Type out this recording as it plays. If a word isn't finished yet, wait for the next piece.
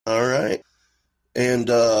All right. And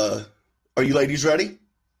are you ladies ready?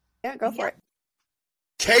 Yeah, go for it.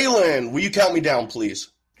 Kaylin, will you count me down,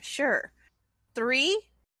 please? Sure. 3,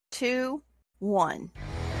 2, 1.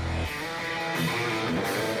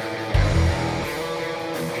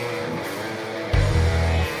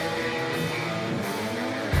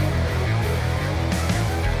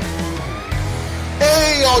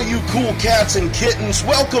 Hey, all you cool cats and kittens.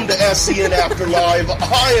 Welcome to SCN Afterlife.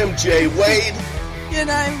 I am Jay Wade. And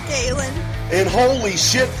I'm Kaylin. And holy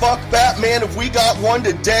shit, fuck Batman, if we got one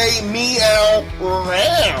today, meow,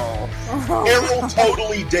 meow. Errol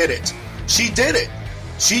totally did it. She did it.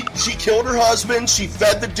 She killed her husband. She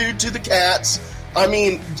fed the dude to the cats. I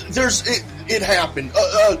mean, it happened.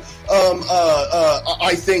 I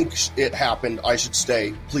think it happened. I should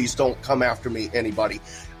say. Please don't come after me, anybody.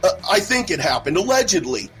 I think it happened.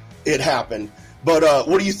 Allegedly, it happened. But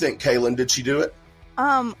what do you think, Kaylin? Did she do it?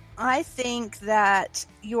 I think that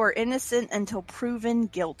you are innocent until proven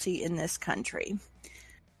guilty in this country.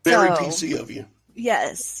 Very PC of you.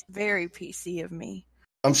 Yes, very PC of me.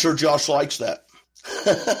 I'm sure Josh likes that.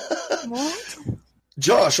 What?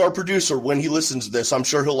 Josh, our producer, when he listens to this, I'm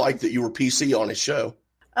sure he'll like that you were PC on his show.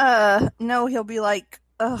 No, he'll be like,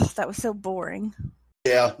 ugh, that was so boring.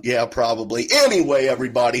 Yeah, probably. Anyway,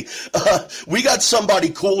 everybody, we got somebody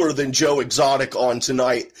cooler than Joe Exotic on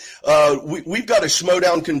tonight. We've got a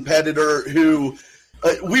Schmodown competitor who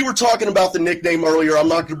we were talking about the nickname earlier. I'm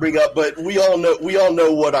not going to bring up, but we all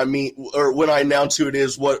know what I mean, or when I announce who it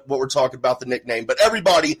is, what we're talking about the nickname. But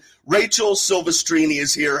everybody, Rachel Silvestrini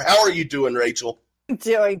is here. How are you doing, Rachel?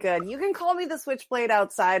 Doing good. You can call me the Switchblade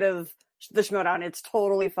outside of the Schmodown. It's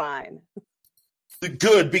totally fine.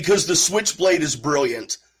 Good, because the Switchblade is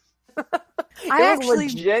brilliant. I was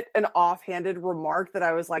legit an offhanded remark that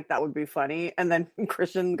I was like, that would be funny. And then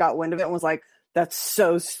Christian got wind of it and was like, that's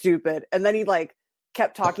so stupid. And then he like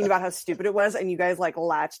kept talking about how stupid it was. And you guys like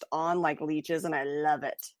latched on like leeches. And I love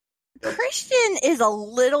it. Christian is a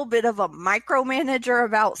little bit of a micromanager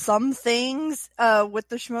about some things with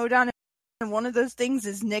the Schmodown. And one of those things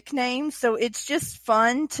is nicknames. So it's just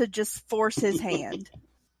fun to just force his hand.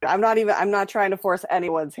 I'm not trying to force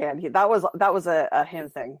anyone's hand. That was a him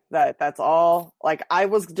thing. That's all. Like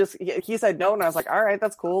he said no, and I was like, all right,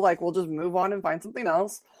 that's cool. Like we'll just move on and find something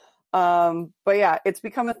else. But yeah, it's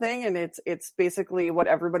become a thing, and it's basically what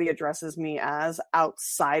everybody addresses me as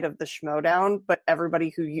outside of the Schmodown, but everybody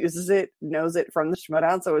who uses it knows it from the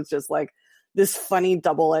Schmodown. So it's just like this funny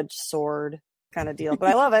double-edged sword kind of deal. But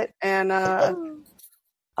I love it, and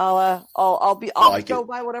I'll go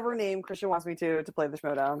by whatever name Christian wants me to play the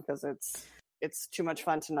Schmodown because it's too much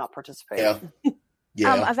fun to not participate.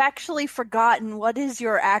 Yeah. I've actually forgotten what is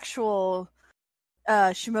your actual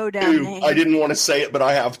Schmodown name. I didn't want to say it, but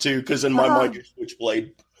I have to because in my mind you're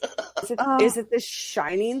Switchblade. Is it the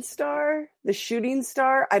Shining Star? The Shooting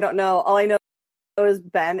Star? I don't know. All I know is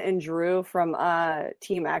Ben and Drew from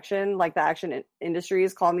Team Action, like the Action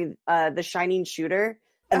Industries, call me the Shining Shooter,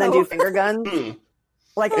 and then do finger guns.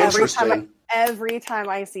 Like every time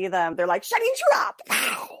I see them, they're like Shining Drop.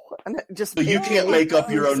 And just so you can't make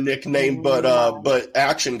up your own nickname, but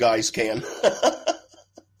Action guys can.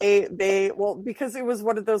 They because it was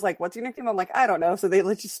one of those like, what's your nickname? I'm like, I don't know. So they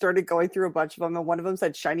just started going through a bunch of them, and one of them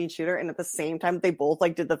said Shining Shooter, and at the same time they both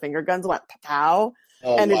like did the finger guns and went pow.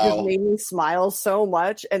 It just made me smile so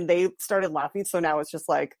much, and they started laughing. So now it's just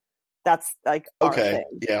like that's like our thing.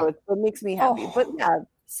 Yeah. So it makes me happy. But yeah,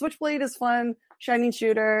 Switchblade is fun. Shining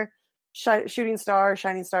Shooter, Shooting Star,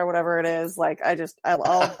 Shining Star, whatever it is. Like I'll take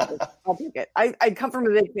it. I come from a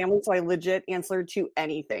big family, so I legit answer to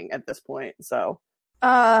anything at this point. So.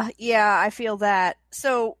 Yeah, I feel that.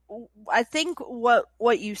 So I think what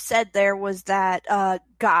you said there was that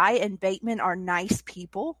Guy and Bateman are nice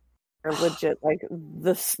people. They're legit like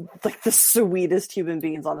the sweetest human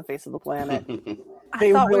beings on the face of the planet.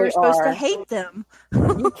 I thought we were supposed to hate them.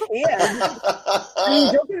 You can. I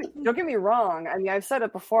mean, don't get me wrong. I mean, I've said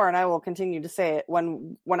it before, and I will continue to say it.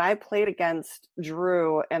 When I played against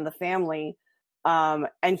Drew and the family,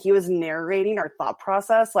 and he was narrating our thought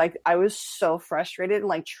process, like I was so frustrated and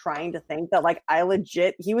like trying to think that like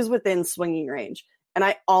he was within swinging range, and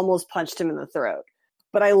I almost punched him in the throat.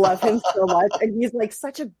 But I love him so much, and he's like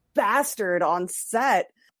such a bastard on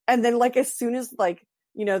set. And then like as soon as like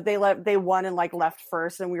they won and like left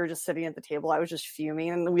first, and we were just sitting at the table, I was just fuming,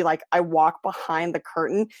 and I walk behind the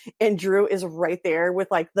curtain, and Drew is right there with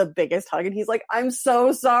like the biggest hug, and he's like, I'm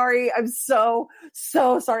so sorry, I'm so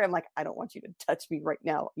sorry. I'm like, I don't want you to touch me right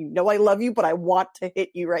now, I love you, but I want to hit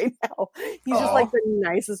you right now. He's just like the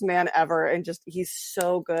nicest man ever, and just he's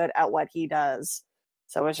so good at what he does.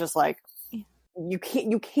 So it's just like you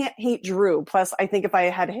can't hate Drew. Plus, I think if I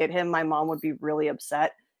had hit him, my mom would be really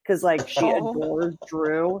upset because like she adores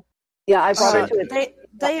Drew. Yeah, I brought her to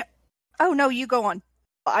it. Oh no, you go on.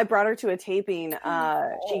 I brought her to a taping.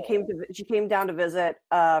 She came down to visit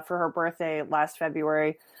for her birthday last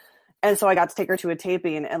February. And so I got to take her to a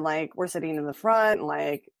taping, and like we're sitting in the front and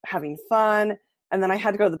like having fun. And then I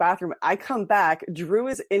had to go to the bathroom. I come back. Drew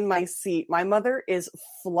is in my seat. My mother is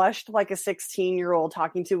flushed like a 16-year-old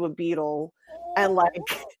talking to a beetle. And like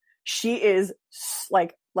she is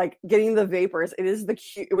like getting the vapors. It was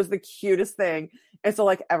the cutest thing. And so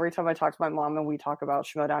like every time I talk to my mom and we talk about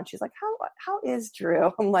Schmoedown, she's like, how is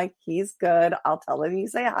Drew? I'm like, he's good. I'll tell him you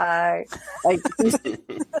say hi. Like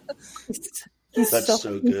he's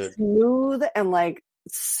so good. Smooth and like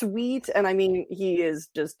sweet, and I mean he is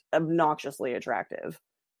just obnoxiously attractive.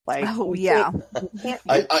 Like I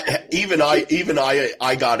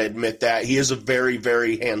gotta admit that he is a very,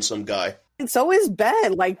 very handsome guy. And so is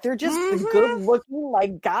Ben. Like they're just good looking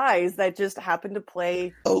like guys that just happen to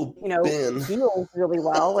play heels really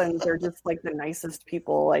well, and they're just like the nicest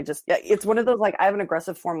people. It's one of those like I have an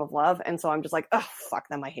aggressive form of love, and so I'm just like, oh fuck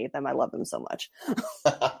them, I hate them, I love them so much.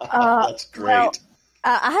 That's great. Well,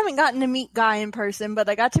 I haven't gotten to meet Guy in person, but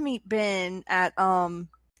I got to meet Ben at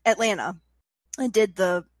Atlanta. I did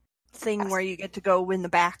the thing where you get to go in the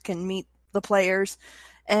back and meet the players,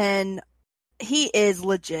 and he is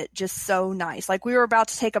legit just so nice. Like we were about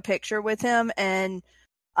to take a picture with him, and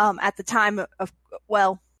at the time of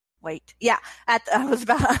I'm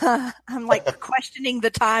like questioning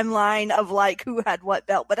the timeline of like who had what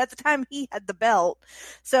belt, but at the time he had the belt.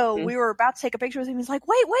 So we were about to take a picture with him. He's like,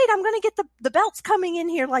 wait, I'm going to get the belts coming in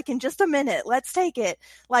here like in just a minute. Let's take it.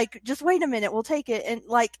 Like, just wait a minute. We'll take it. And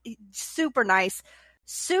like super nice,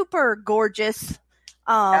 super gorgeous.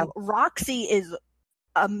 Roxy is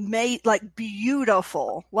like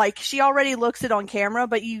beautiful. Like she already looks it on camera,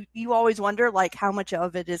 but you always wonder like how much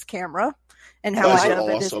of it is camera and how much of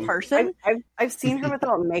it is person. I've seen her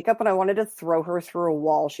without makeup, and I wanted to throw her through a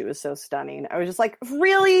wall. She was so stunning. I was just like,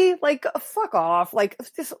 really? Like, fuck off. Like,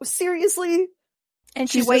 seriously? And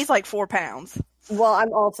she weighs like 4 pounds. Well,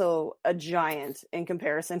 I'm also a giant in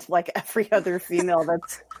comparison to like every other female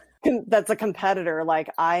that's a competitor.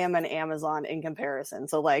 Like, I am an Amazon in comparison.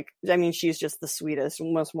 So like, I mean, she's just the sweetest,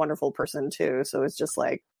 most wonderful person too. So it's just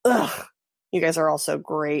like, ugh, you guys are all so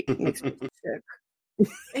great. It makes me sick.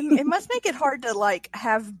 It must make it hard to like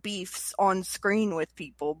have beefs on screen with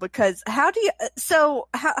people, because how do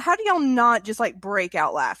y'all not just like break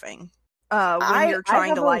out laughing when you're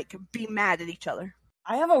trying to like be mad at each other?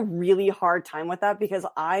 I have a really hard time with that because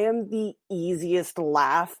I am the easiest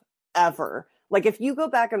laugh ever. Like if you go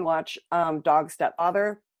back and watch Dog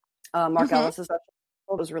Stepfather, Mark Ellis's episode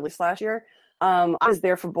was released last year. I was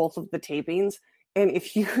there for both of the tapings. And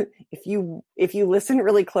if you listen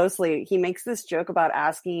really closely, he makes this joke about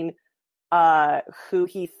asking who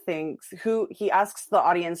he asks the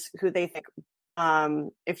audience who they think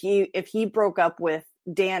if he broke up with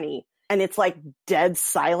Danny, and it's like dead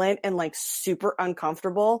silent and like super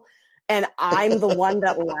uncomfortable, and I'm the one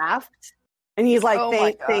that laughed, and he's like,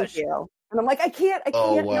 thank you. And I'm like, I can't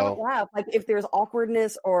not laugh. Like if there's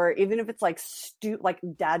awkwardness, or even if it's like like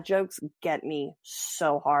dad jokes get me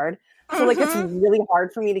so hard. So like it's really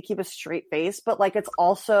hard for me to keep a straight face, but like it's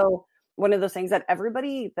also one of those things that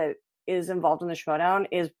everybody that is involved in the Schmoedown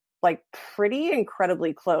is like pretty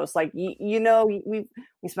incredibly close. Like we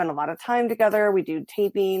spend a lot of time together. We do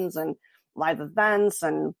tapings and live events,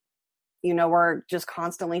 and we're just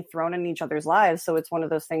constantly thrown in each other's lives. So it's one of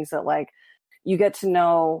those things that like you get to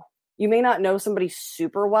know. You may not know somebody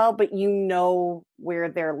super well, but you know where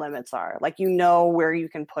their limits are. Like, you know where you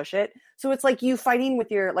can push it. So it's like you fighting with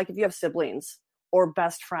like if you have siblings or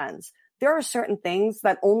best friends, there are certain things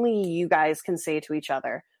that only you guys can say to each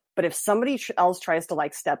other. But if somebody else tries to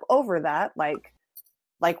like step over that, like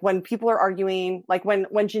when people are arguing, like when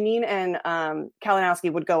Janine and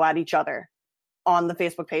Kalinowski would go at each other on the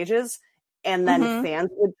Facebook pages, and then fans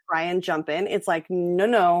would try and jump in, it's like,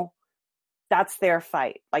 no. That's their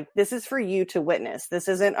fight. Like, this is for you to witness. This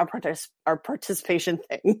isn't a participation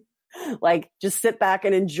thing. Like, just sit back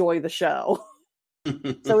and enjoy the show.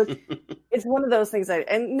 So it's one of those things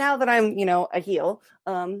and now that I'm, a heel,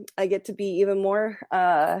 I get to be even more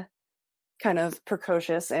kind of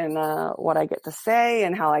precocious in what I get to say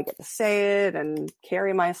and how I get to say it and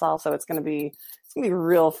carry myself. So it's going to be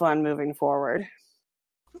real fun moving forward.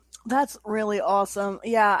 That's really awesome.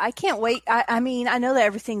 Yeah, I can't wait. I mean, I know that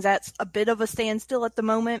everything's at a bit of a standstill at the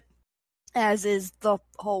moment, as is the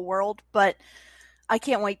whole world, but I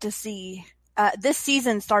can't wait to see this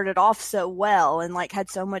season started off so well and like had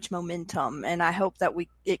so much momentum, and I hope that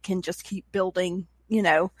it can just keep building,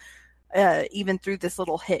 even through this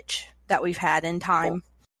little hitch that we've had in time.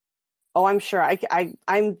 Oh, I'm sure.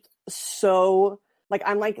 I'm so like,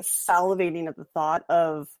 I'm like salivating at the thought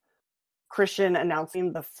of Christian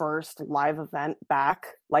announcing the first live event back.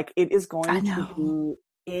 Like, it is going to be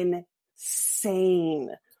insane.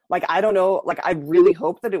 Like, I don't know, like, I really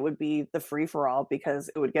hope that it would be the free-for-all, because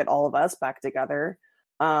it would get all of us back together.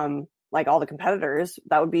 Like, all the competitors.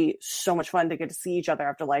 That would be so much fun to get to see each other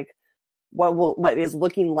after, like, what is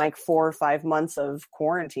looking like 4 or 5 months of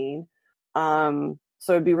quarantine.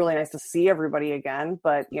 So it'd be really nice to see everybody again.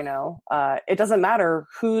 But, it doesn't matter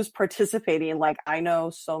who's participating. Like, I know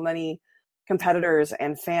so many competitors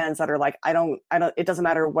and fans that are like, it doesn't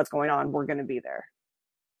matter what's going on, we're going to be there.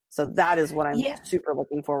 So that is what I'm super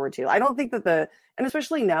looking forward to. I don't think that and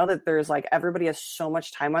especially now that there's like, everybody has so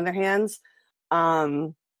much time on their hands,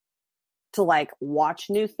 to like watch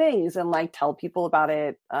new things and like tell people about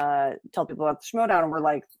it, tell people about the Schmodown. And we're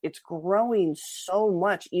like, it's growing so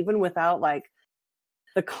much, even without like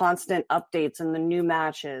the constant updates and the new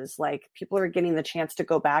matches. Like, people are getting the chance to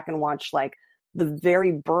go back and watch like the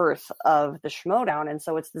very birth of the Schmodown. And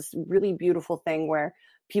so it's this really beautiful thing where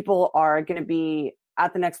people are going to be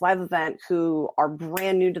at the next live event who are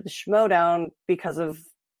brand new to the Schmodown because of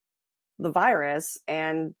the virus,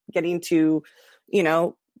 and getting to,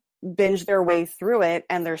 binge their way through it,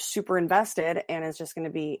 and they're super invested, and it's just going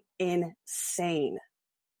to be insane.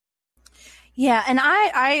 Yeah, and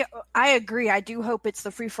I agree. I do hope it's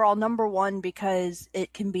the free-for-all, number one, because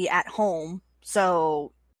it can be at home,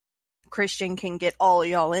 so Christian can get all of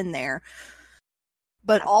y'all in there.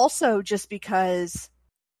 But also just because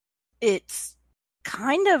it's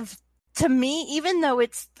kind of, to me, even though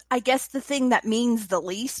it's, I guess, the thing that means the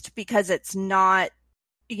least, because it's not,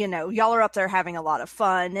 y'all are up there having a lot of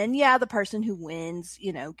fun, and the person who wins,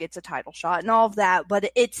 gets a title shot and all of that,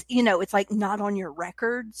 but it's, it's like not on your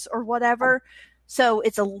records or whatever. So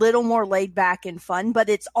it's a little more laid back and fun, but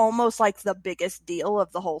it's almost like the biggest deal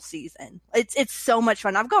of the whole season. It's so much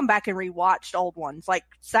fun. I've gone back and rewatched old ones, like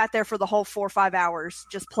sat there for the whole 4 or 5 hours,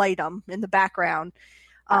 just played them in the background.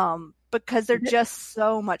 Because they're just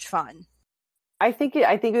so much fun. I think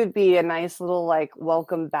it would be a nice little like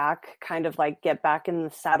welcome back, kind of like get back in the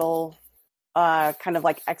saddle, kind of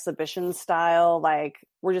like exhibition style. Like,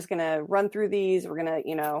 we're just gonna run through these. We're gonna,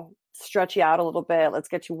 stretch you out a little bit. Let's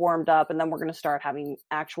get you warmed up, and then we're gonna start having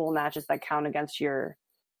actual matches that count against your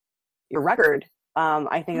record.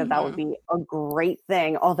 I think that would be a great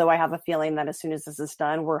thing. Although I have a feeling that as soon as this is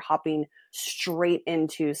done, we're hopping straight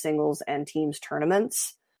into singles and teams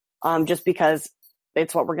tournaments. Just because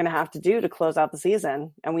it's what we're going to have to do to close out the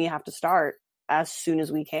season, and we have to start as soon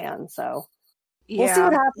as we can. So we'll see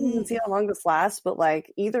what happens and see how long this lasts. But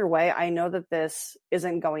like, either way, I know that this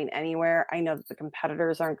isn't going anywhere. I know that the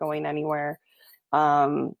competitors aren't going anywhere.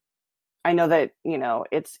 I know that,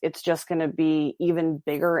 it's just going to be even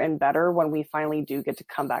bigger and better when we finally do get to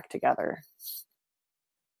come back together.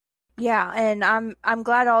 Yeah, and I'm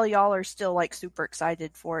glad all y'all are still like super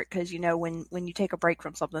excited for it, because when you take a break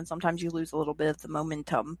from something, sometimes you lose a little bit of the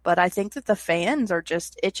momentum. But I think that the fans are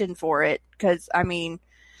just itching for it, because I mean,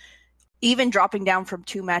 even dropping down from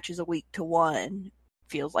 2 matches a week to 1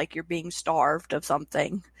 feels like you're being starved of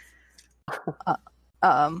something.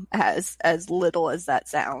 As little as that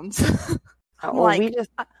sounds. Well,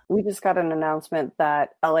 we just got an announcement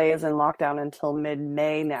that LA is in lockdown until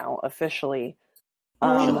mid-May now, officially.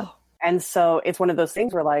 And so it's one of those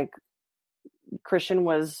things where like Christian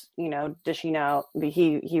was, dishing out,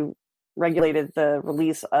 he regulated the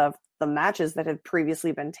release of the matches that had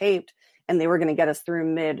previously been taped, and they were going to get us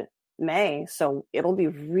through mid-May. So it'll be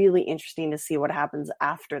really interesting to see what happens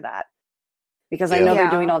after that, because I know they're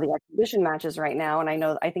doing all the exhibition matches right now. And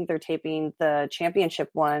I think they're taping the championship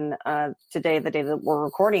one today, the day that we're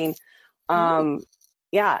recording.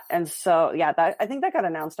 Yeah, and so I think that got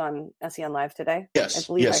announced on SEN Live today. Yes, I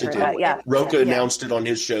believe I heard that. Yeah, Rocha announced it on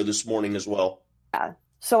his show this morning as well. Yeah,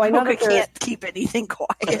 so I know Rocha can't keep anything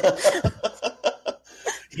quiet.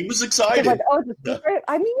 He was excited. Like, oh, it's a secret?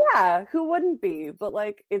 I mean, yeah, who wouldn't be? But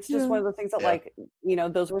like, it's just one of the things that like,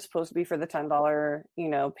 those were supposed to be for the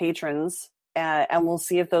 $10, patrons, and we'll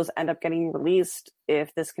see if those end up getting released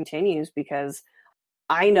if this continues, because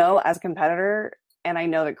I know as a competitor. And I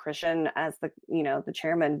know that Christian, as the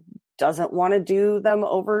chairman, doesn't want to do them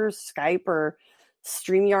over Skype or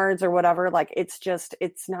StreamYards or whatever. Like, it's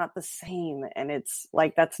not the same. And it's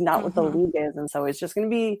like, that's not what the league is. And so it's just going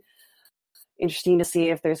to be interesting to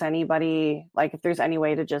see if there's anybody, like, if there's any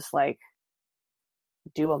way to just like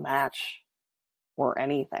do a match or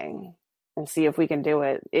anything. and see if we can do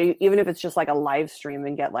it. Even if it's just like a live stream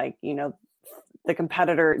and get like, the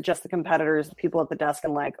competitors, people at the desk,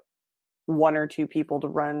 and like one or two people to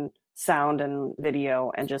run sound and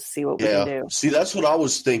video and just see what we can do. See, that's what I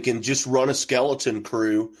was thinking. Just run a skeleton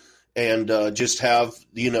crew and just have,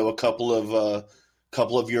 a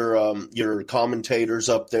couple of your commentators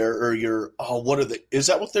up there, or is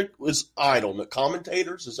that what I don't know,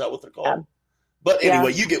 commentators? Is that what they're called? Yeah. But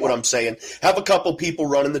anyway, you get what I'm saying. Have a couple people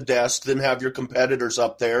running the desk, then have your competitors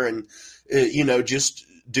up there and, just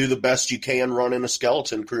do the best you can running a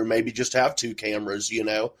skeleton crew. Maybe just have 2 cameras,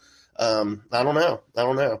 I don't know.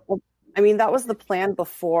 Well, I mean, that was the plan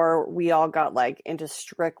before we all got like into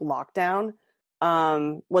strict lockdown,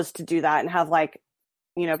 was to do that and have like,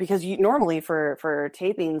 because normally for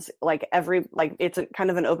tapings, like it's a kind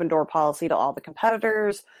of an open door policy to all the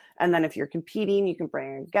competitors. And then if you're competing, you can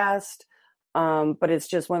bring a guest. But it's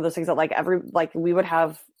just one of those things that we would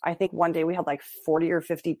have, I think one day we had like 40 or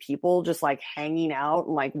 50 people just like hanging out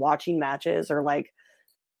and like watching matches, or like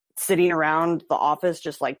sitting around the office,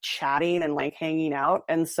 just like chatting and like hanging out.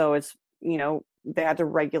 And so it's, they had to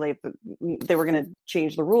regulate they were going to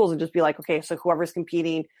change the rules and just be like, okay, so whoever's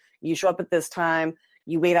competing, you show up at this time,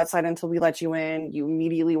 you wait outside until we let you in, you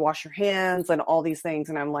immediately wash your hands and all these things.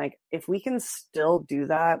 And I'm like, if we can still do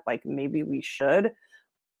that, like maybe we should.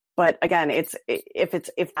 But again, if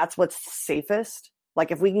that's what's safest,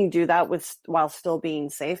 like if we can do that while still being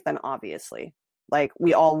safe, then obviously, like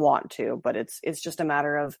we all want to, but it's just a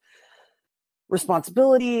matter of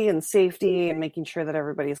responsibility and safety and making sure that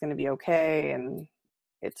everybody's going to be okay. And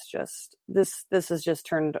it's just, this has just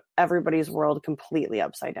turned everybody's world completely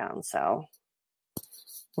upside down. So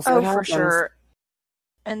we'll see what happens. For sure.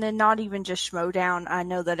 And then not even just Schmodown. I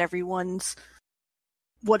know that everyone's,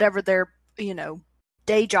 whatever their,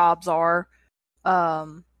 day jobs are,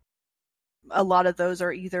 a lot of those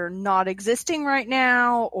are either not existing right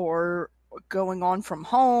now or going on from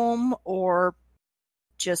home, or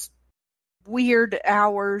just weird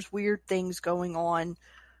hours, weird things going on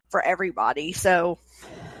for everybody. So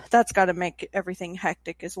that's got to make everything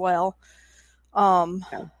hectic as well. But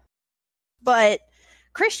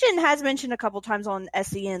Christian has mentioned a couple times on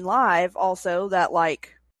SEN Live also that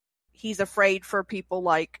like he's afraid for people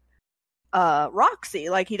like Roxy.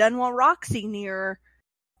 Like he doesn't want Roxy near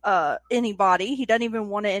anybody. He doesn't even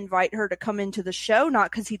want to invite her to come into the show, not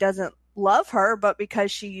because he doesn't love her, but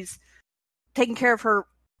because she's taking care of her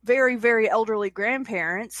very, very elderly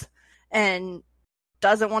grandparents and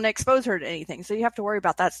doesn't want to expose her to anything. So you have to worry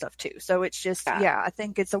about that stuff too. So it's just, I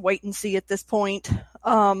think it's a wait and see at this point.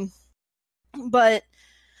 But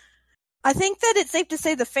I think that it's safe to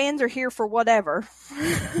say the fans are here for whatever.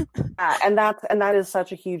 And that is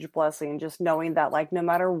such a huge blessing, just knowing that like no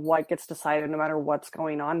matter what gets decided, no matter what's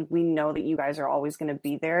going on, we know that you guys are always going to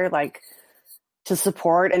be there, like to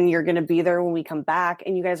support, and you're going to be there when we come back.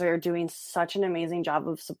 And you guys are doing such an amazing job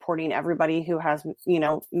of supporting everybody who has,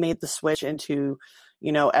 made the switch into,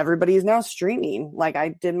 everybody's now streaming. Like I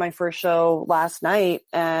did my first show last night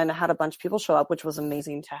and had a bunch of people show up, which was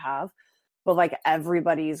amazing to have. But like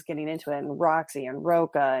everybody's getting into it, and Roxy and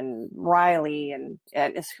Roka and Riley and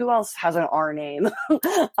who else has an R name?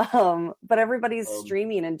 But everybody's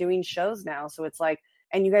streaming and doing shows now. So it's like,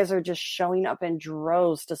 and you guys are just showing up in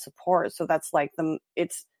droves to support. So that's like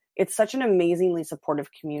it's such an amazingly supportive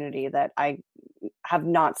community that I have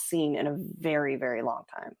not seen in a very, very long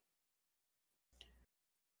time.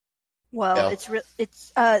 Well,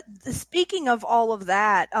 it's speaking of all of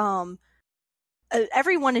that,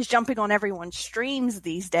 everyone is jumping on everyone's streams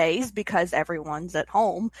these days because everyone's at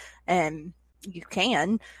home and you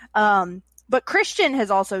can. But Christian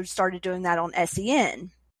has also started doing that on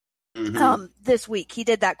SEN this week. He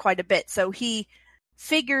did that quite a bit. So he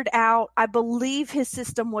figured out, I believe his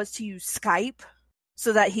system was to use Skype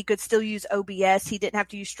so that he could still use OBS. He didn't have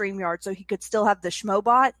to use StreamYard, so he could still have the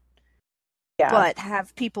Schmobot. But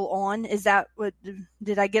have people on. Is that what,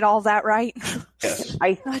 did I get all that right? Yes.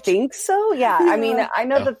 I think so. Yeah. I mean, I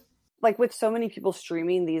know that like with so many people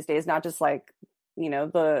streaming these days, not just like,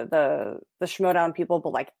 the Schmodown people,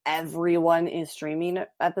 but like everyone is streaming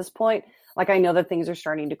at this point. Like I know that things are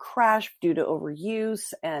starting to crash due to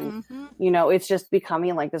overuse and, it's just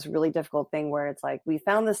becoming like this really difficult thing where it's like, we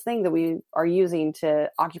found this thing that we are using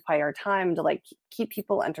to occupy our time to like keep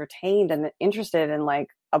people entertained and interested and like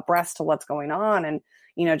abreast to what's going on and,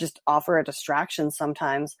 just offer a distraction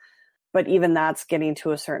sometimes. But even that's getting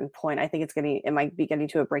to a certain point. I think it might be getting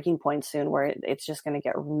to a breaking point soon where it's just going to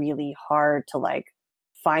get really hard to like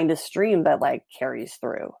find a stream that like carries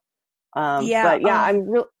through. I'm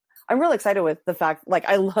real excited with the fact, like,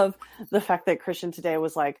 I love the fact that Christian today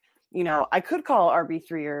was like, I could call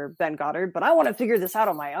RB3 or Ben Goddard, but I want to figure this out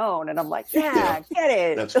on my own. And I'm like, get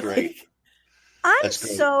it. That's great. I'm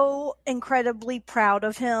so incredibly proud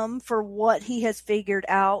of him for what he has figured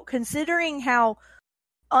out, considering how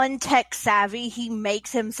untech savvy he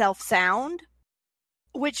makes himself sound,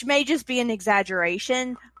 which may just be an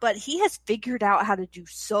exaggeration, but he has figured out how to do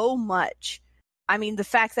so much. I mean, the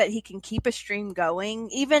fact that he can keep a stream going,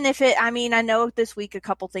 even if I know this week a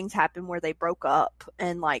couple things happened where they broke up,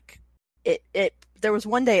 and like there was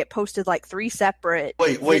one day it posted like 3 separate.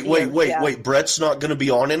 Wait. Brett's not going to be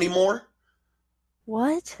on anymore?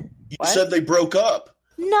 What? You said they broke up.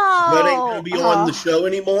 No. Brett ain't going to be on the show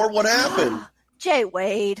anymore? What happened? Jay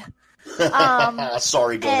Wade.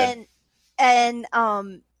 Sorry, go ahead.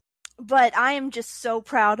 But I am just so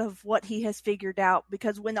proud of what he has figured out,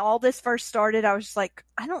 because when all this first started, I was just like,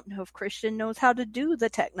 I don't know if Christian knows how to do the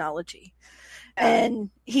technology. And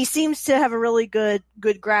he seems to have a really good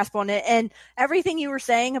grasp on it. And everything you were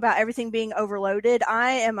saying about everything being overloaded,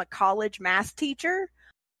 I am a college math teacher.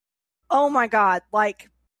 Oh my God. Like,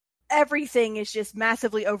 everything is just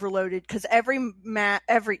massively overloaded, because every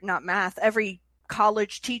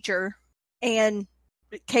college teacher and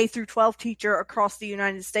K through 12 teacher across the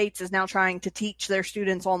United States is now trying to teach their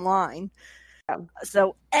students online.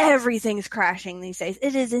 So everything's crashing these days.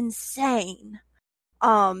 It is insane.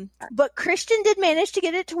 But Christian did manage to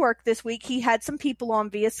get it to work this week. He had some people on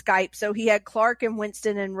via Skype. So he had Clark and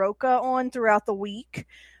Winston and Roka on throughout the week.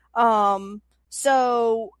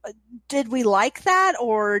 So did we like that,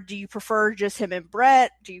 or do you prefer just him and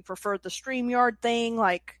Brett? Do you prefer the StreamYard thing?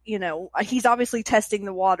 Like, he's obviously testing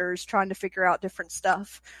the waters, trying to figure out different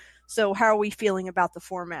stuff. So how are we feeling about the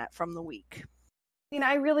format from the week?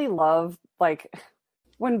 I really love, like,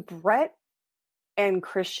 when Brett and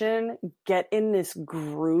Christian get in this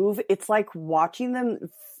groove, it's like watching them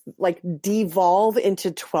like devolve into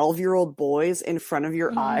 12-year-old boys in front of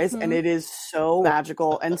your eyes, and it is so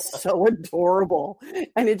magical and so adorable,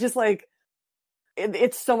 and it just like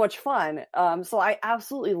it's so much fun. So I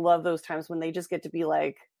absolutely love those times when they just get to be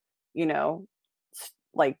like,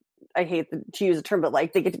 like, I hate to use a term, but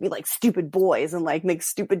like they get to be like stupid boys and like make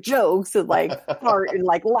stupid jokes and like fart and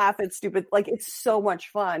like laugh at stupid, like it's so much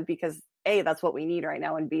fun, because A, that's what we need right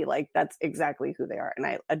now, and B, like that's exactly who they are, and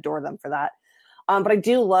I adore them for that. But I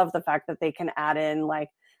do love the fact that they can add in like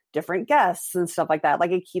different guests and stuff like that.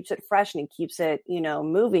 Like, it keeps it fresh and it keeps it,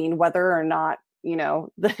 moving, whether or not,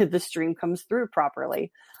 the stream comes through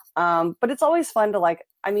properly. But it's always fun to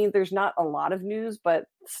there's not a lot of news, but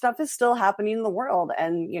stuff is still happening in the world.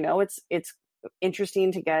 And, it's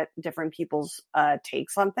interesting to get different people's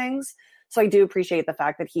takes on things. So I do appreciate the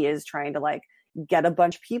fact that he is trying to like get a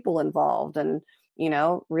bunch of people involved and,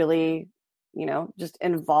 really, just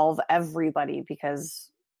involve everybody,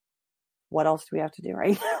 because what else do we have to do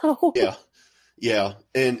right now? Yeah.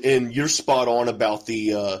 And you're spot on about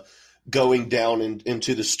the going down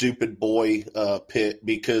into the stupid boy pit,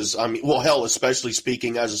 because hell, especially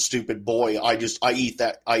speaking as a stupid boy, I eat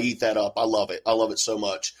that up. I love it so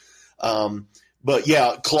much. But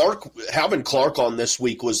yeah, having Clark on this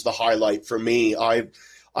week was the highlight for me.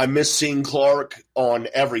 I miss seeing Clark on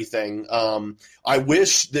everything. I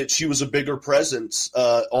wish that she was a bigger presence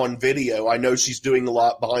on video. I know she's doing a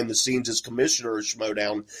lot behind the scenes as commissioner of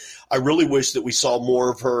Schmoedown. I really wish that we saw more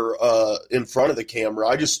of her in front of the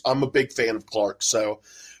camera. I'm a big fan of Clark. So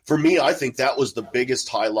for me, I think that was the biggest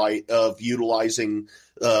highlight of utilizing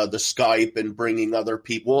the Skype and bringing other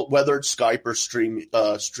people, whether it's Skype or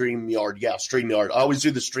StreamYard. Yeah, StreamYard. I always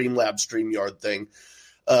do the Streamlabs StreamYard thing.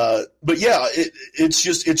 But yeah,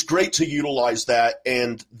 it's great to utilize that,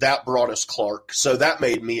 and that brought us Clark. So that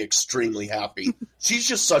made me extremely happy. She's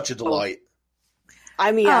just such a delight.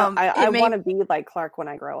 I want to be like Clark when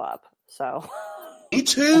I grow up. So me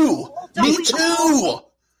too.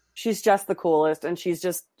 She's just the coolest, and she's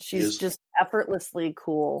just effortlessly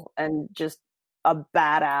cool and just a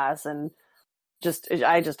badass, and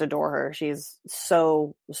I just adore her. She's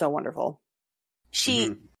so wonderful.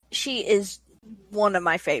 She is one of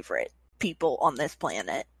my favorite people on this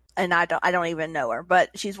planet, and I don't even know her,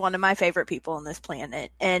 but she's one of my favorite people on this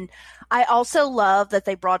planet. And I also love that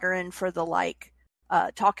they brought her in for the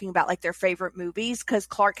talking about like their favorite movies, because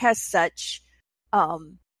Clark has such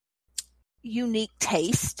unique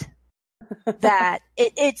taste that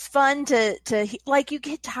it's fun to like, you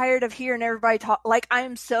get tired of hearing everybody talk. Like,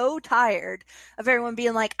 I'm so tired of everyone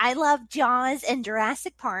being like, I love Jaws and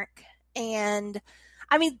Jurassic Park, and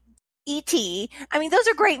E.T. Those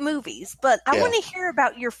are great movies, but I want to hear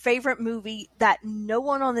about your favorite movie that no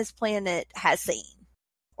one on this planet has seen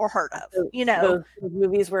or heard of, you know. Those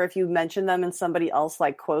movies where if you mention them and somebody else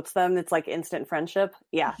like quotes them, it's like instant friendship.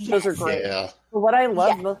 Yeah, those are great. Yeah. But what I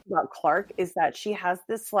love most about Clark is that she has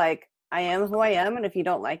this like, I am who I am, and if you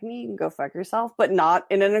don't like me, you can go fuck yourself, but not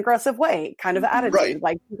in an aggressive way kind of attitude.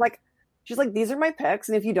 Right. She's like, these are my picks,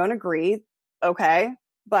 and if you don't agree, okay,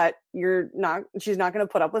 but she's not going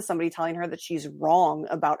to put up with somebody telling her that she's wrong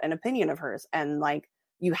about an opinion of hers, and like,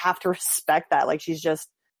 you have to respect that. Like, she's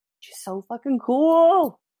so fucking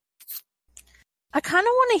cool. I kind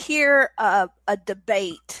of want to hear a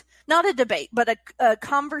debate, not a debate, but a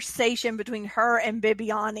conversation between her and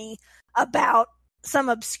Bibiani about some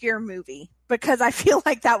obscure movie, because I feel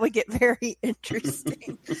like that would get very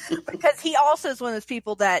interesting. Because he also is one of those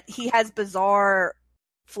people that he has bizarre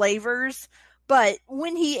flavors, but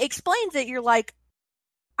when he explains it, you're like,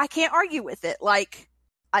 I can't argue with it. Like,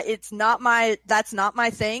 that's not my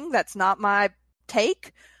thing. That's not my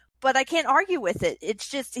take, but I can't argue with it. It's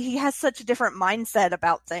just, he has such a different mindset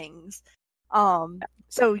about things.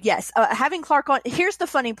 So yes, having Clark on, here's the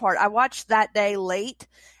funny part. I watched that day late,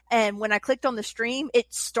 and when I clicked on the stream,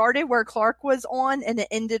 it started where Clark was on and it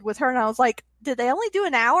ended with her. And I was like, did they only do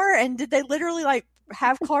an hour? And did they literally like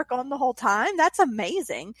have Clark on the whole time? That's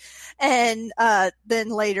amazing. And then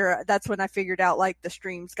later, that's when I figured out like the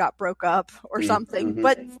streams got broke up or something. Mm-hmm.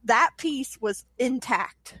 But that piece was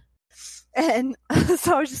intact. And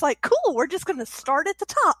so I was just like, cool, we're just going to start at the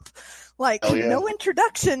top. Like, no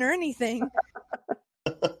introduction or anything.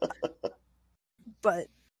 But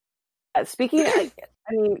speaking,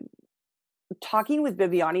 I mean, talking with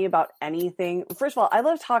Bibiani about anything, first of all, I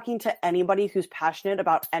love talking to anybody who's passionate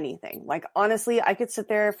about anything. Like, honestly, I could sit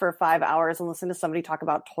there for 5 hours and listen to somebody talk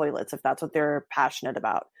about toilets if that's what they're passionate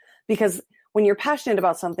about. Because when you're passionate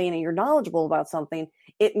about something and you're knowledgeable about something,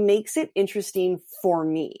 it makes it interesting for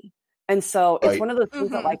me. And so it's one of those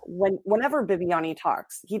things that, like, whenever Bibiani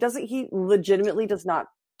talks, he legitimately does not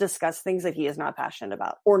discuss things that he is not passionate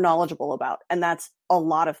about or knowledgeable about. And that's a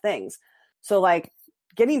lot of things. So, like,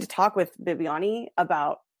 getting to talk with Bibiani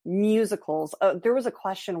about musicals, there was a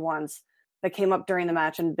question once that came up during the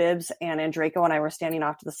match, and Bibbs and Andreyko and I were standing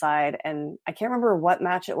off to the side, and I can't remember what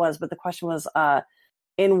match it was, but the question was,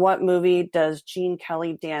 in what movie does Gene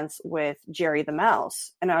Kelly dance with Jerry the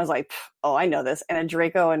Mouse? And I was like, oh, I know this. And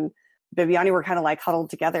Andreyko and Bibiani were kind of like huddled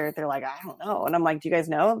together. They're like, I don't know. And I'm like, do you guys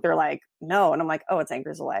know? They're like, no. And I'm like, oh, it's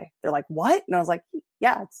Anchors Away. They're like, what? And I was like,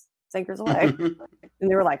 yeah, it's Anchors Away. And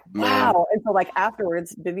they were like, wow. And so, like,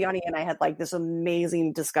 afterwards, Bibiani and I had like this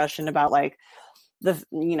amazing discussion about like the,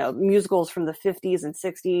 musicals from the 50s and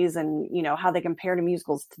 60s and, how they compare to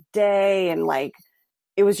musicals today. And like,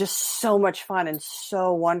 it was just so much fun and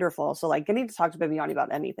so wonderful. So, like, getting to talk to Bibiani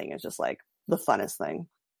about anything is just like the funnest thing.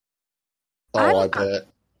 Oh, I bet.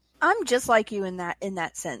 I'm just like you in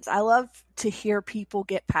that sense. I love to hear people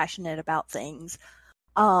get passionate about things.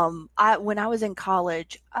 When I was in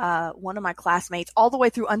college, one of my classmates, all the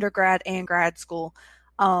way through undergrad and grad school,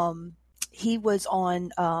 he was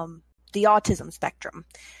on the autism spectrum,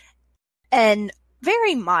 and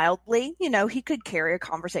very mildly, he could carry a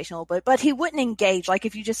conversation a little bit, but he wouldn't engage. Like,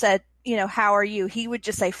 if you just said, how are you? He would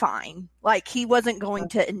just say fine. Like, he wasn't going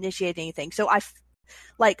to initiate anything. So I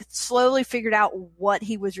slowly figured out what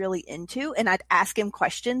he was really into, and I'd ask him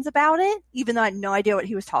questions about it, even though I had no idea what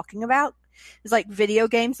he was talking about. It was like video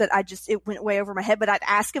games that it went way over my head, but I'd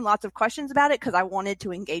ask him lots of questions about it because I wanted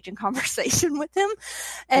to engage in conversation with him.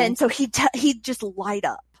 And so he'd just light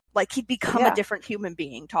up. Like, he'd become a different human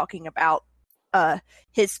being talking about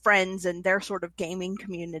his friends and their sort of gaming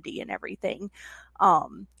community and everything.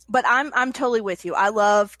 But I'm totally with you. I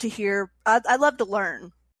love to hear, I love to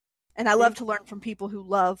learn. And I love to learn from people who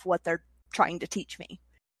love what they're trying to teach me.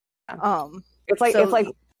 It's like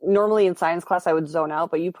normally in science class I would zone out,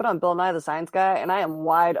 but you put on Bill Nye the Science Guy and I am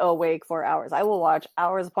wide awake for hours. I will watch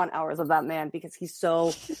hours upon hours of that man because he's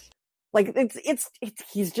so like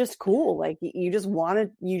he's just cool. Like, you just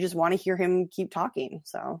want to hear him keep talking.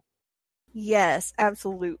 So yes,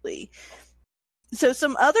 absolutely. So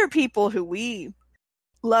some other people who we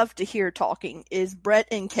love to hear talking is Brett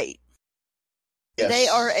and Kate. Yes. They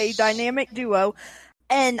are a dynamic duo.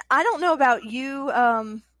 And I don't know about you,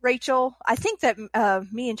 Rachel. I think that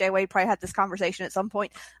me and Jay Wade probably had this conversation at some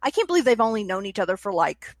point. I can't believe they've only known each other for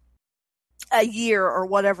like a year or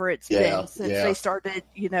whatever it's been since they started,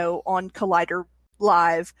 on Collider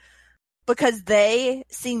Live, because they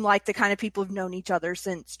seem like the kind of people who've known each other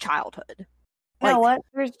since childhood. You know what?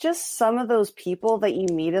 There's just some of those people that you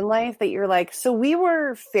meet in life that you're like, so we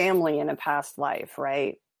were family in a past life,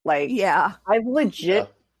 right? Like, yeah, I've legit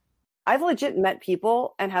met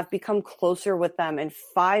people and have become closer with them in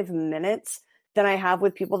 5 minutes than I have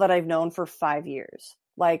with people that I've known for 5 years.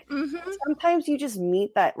 Like sometimes you just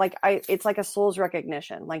meet that, like it's like a soul's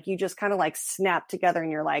recognition. Like you just kind of like snap together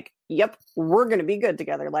and you're like, yep, we're going to be good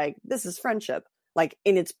together. Like this is friendship, like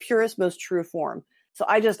in its purest, most true form. So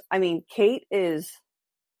I mean, Kate is,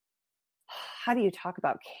 how do you talk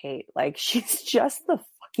about Kate? Like she's just the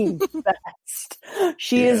fucking best.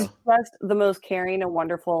 She is just the most caring and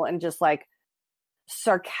wonderful and just like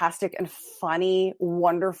sarcastic and funny,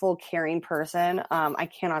 wonderful, caring person. I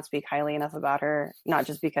cannot speak highly enough about her, not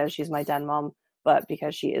just because she's my den mom, but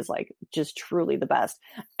because she is like just truly the best.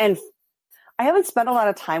 And I haven't spent a lot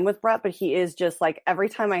of time with Brett, but he is just like, every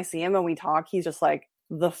time I see him and we talk, he's just like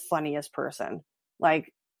the funniest person.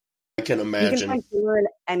 Like I can imagine. You can find humor in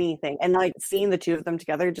anything. And like seeing the two of them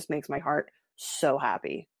together just makes my heart so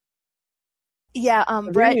happy. Yeah,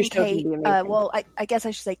 Brett and Kate, well, I guess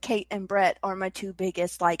I should say Kate and Brett are my two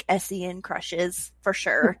biggest, like, SEN crushes, for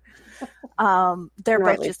sure. They're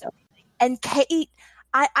both just amazing. And Kate,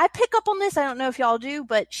 I pick up on this, I don't know if y'all do,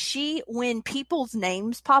 but when people's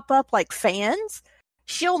names pop up, like fans,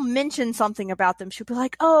 she'll mention something about them. She'll be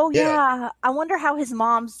like, oh, yeah, I wonder how his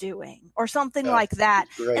mom's doing, or something like that.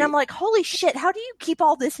 Great. And I'm like, holy shit, how do you keep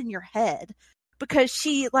all this in your head? Because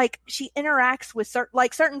she interacts with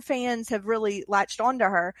certain fans have really latched onto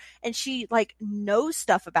her, and she like knows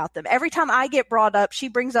stuff about them. Every time I get brought up, she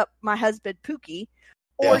brings up my husband Pookie,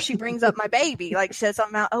 or she brings up my baby. Like she says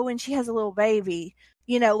something about, oh, and she has a little baby.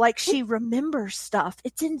 You know, like she remembers stuff.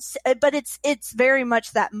 But it's very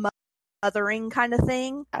much that mothering kind of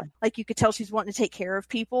thing. Like you could tell she's wanting to take care of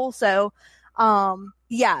people. So,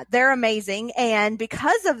 they're amazing, and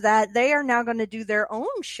because of that, they are now going to do their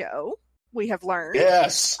own show. We have learned.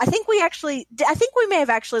 Yes. I think we may have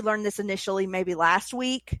actually learned this initially, maybe last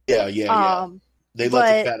week. Yeah. They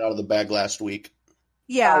let the cat out of the bag last week.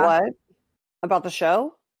 Yeah. What? About the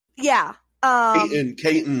show? Yeah.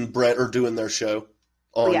 Kate and Brett are doing their show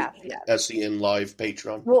on SEN Live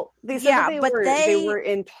Patreon. Well, they said they were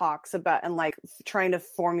in talks about and like trying to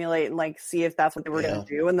formulate and like see if that's what they were going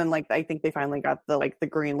to do, and then like I think they finally got the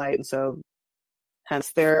green light, and so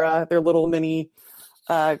hence their little mini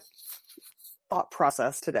thought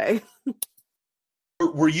process today.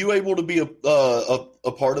 Were you able to be a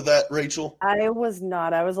part of that, Rachel? I was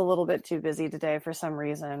not. I was a little bit too busy today for some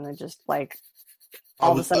reason. I just like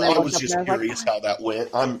all of a sudden I was just curious how that went.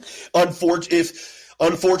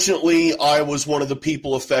 Unfortunately, I was one of the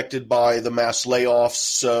people affected by the mass layoffs,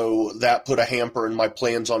 so that put a hamper in my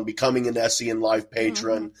plans on becoming an SEN Live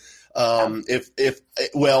patron. There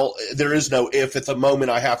is no if. At the moment,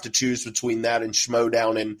 I have to choose between that and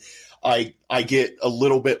Schmodown, and I get a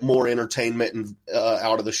little bit more entertainment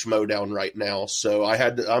out of the Schmodown right now, so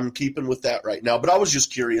I'm keeping with that right now. But I was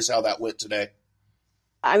just curious how that went today.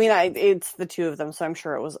 I mean, it's the two of them, so I'm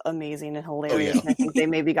sure it was amazing and hilarious. And I think they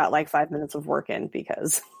maybe got like 5 minutes of work in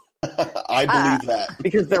because I believe that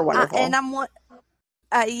because they're wonderful. And I'm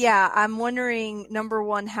wondering, number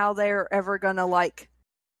one, how they're ever gonna like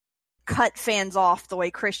cut fans off the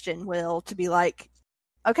way Christian will to be like,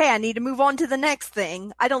 okay, I need to move on to the next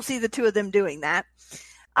thing. I don't see the two of them doing that.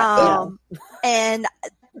 And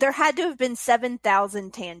there had to have been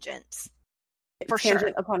 7,000 tangents. For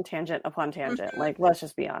tangent upon tangent upon tangent. Like, let's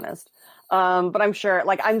just be honest. But I'm sure,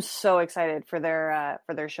 like, I'm so excited for their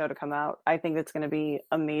show to come out. I think it's going to be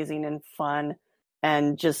amazing and fun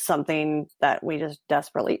and just something that we just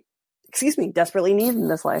desperately need in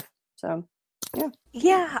this life. So, yeah.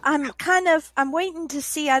 Yeah, I'm waiting to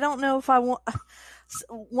see. I don't know if I want,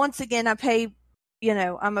 once again, I'm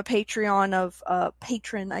a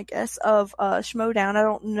patron, I guess, of Schmodown. I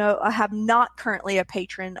don't know. I have not currently a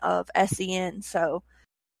patron of SEN, so,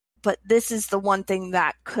 but this is the one thing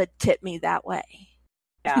that could tip me that way.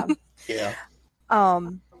 Yeah. Yeah.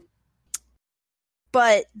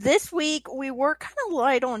 But this week we were kind of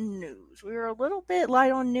light on news. We were a little bit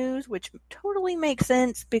light on news, which totally makes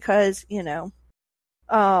sense because,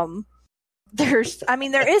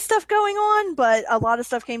 there is stuff going on, but a lot of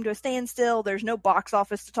stuff came to a standstill. There's no box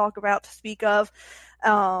office to talk about to speak of.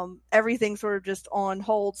 Everything's sort of just on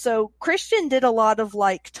hold. So Christian did a lot of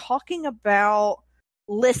like talking about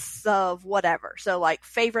lists of whatever. So like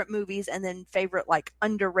favorite movies and then favorite like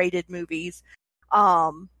underrated movies.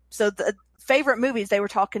 So the favorite movies they were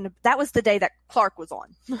talking, that was the day that Clark was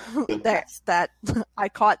on. that I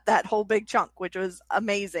caught that whole big chunk, which was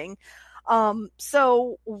amazing.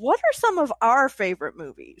 So what are some of our favorite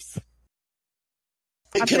movies?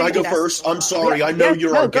 Can I go first? I'm sorry. Yeah, I know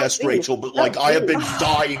you're our guest, Rachel, but I have been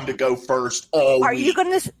dying to go first all week. Are you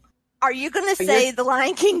going to say The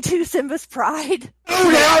Lion King 2 Simba's Pride?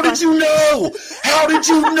 Dude, how did you know? How did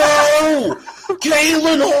you know?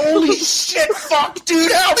 Galen, holy shit, fuck, dude,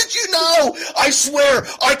 how did you know? I swear,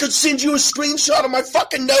 I could send you a screenshot of my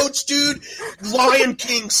fucking notes, dude. Lion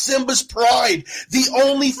King, Simba's Pride. The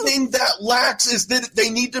only thing that lacks is that they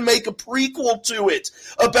need to make a prequel to it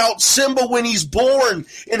about Simba when he's born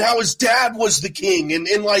and how his dad was the king and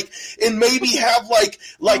maybe have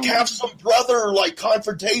have some brother like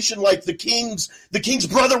confrontation like the king's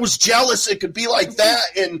brother was jealous. It could be like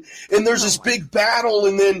that and there's this big battle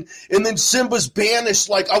and then Simba's banished.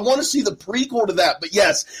 Like, I want to see the prequel to that. But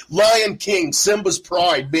yes, Lion King, Simba's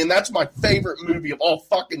Pride, man, that's my favorite movie of all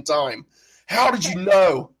fucking time. How did you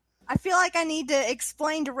know? I feel like I need to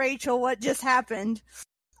explain to Rachel what just happened.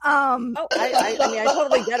 I mean, I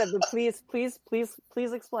totally get it, but please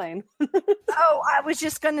explain. I was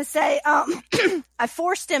just gonna say, I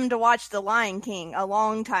forced him to watch The Lion King a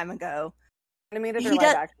long time ago. Animated or live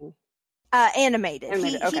action? Animated.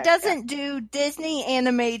 He doesn't do Disney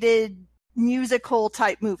animated musical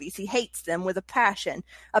type movies. He hates them with a passion.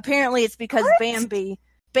 Apparently it's because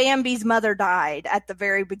Bambi's mother died at the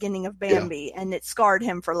very beginning of Bambi, and it scarred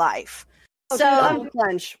him for life. So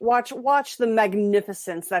unclench. Watch the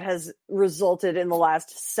magnificence that has resulted in the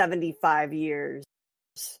last 75 years.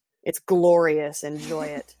 It's glorious. Enjoy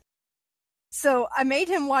it. So I made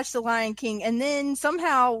him watch The Lion King, and then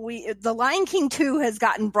somehow The Lion King 2 has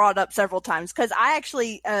gotten brought up several times, because I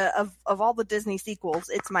actually, of all the Disney sequels,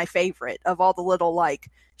 it's my favorite of all the little, like,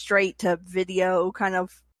 straight-to-video kind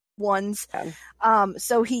of ones.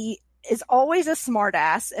 So he is always a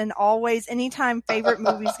smartass, and always, anytime favorite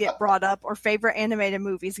movies get brought up, or favorite animated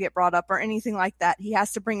movies get brought up, or anything like that, he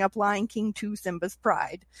has to bring up Lion King 2, Simba's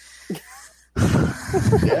Pride.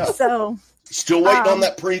 Yeah. So... Still waiting on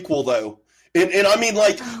that prequel, though. And I mean,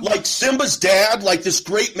 like Simba's dad, like this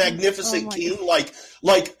great, magnificent king, like,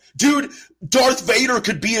 dude, Darth Vader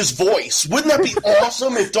could be his voice. Wouldn't that be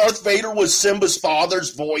awesome if Darth Vader was Simba's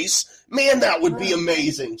father's voice? Man, that would be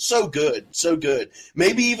amazing. So good, so good.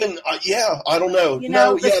 Maybe even, I don't know.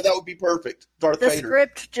 That would be perfect. Darth Vader. The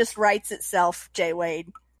script just writes itself, Jay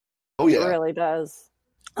Wade. Oh, yeah. It really does.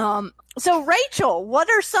 So Rachel, what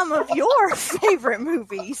are some of your favorite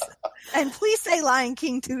movies? And please say Lion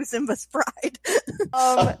King 2, Simba's Pride.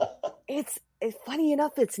 It's funny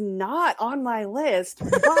enough, it's not on my list,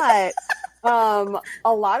 but a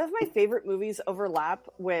lot of my favorite movies overlap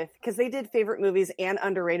with, because they did favorite movies and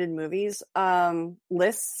underrated movies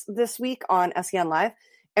lists this week on SEN Live,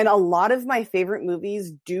 and a lot of my favorite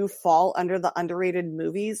movies do fall under the underrated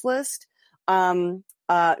movies list.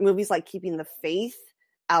 Movies like Keeping the Faith,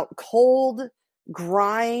 Out Cold,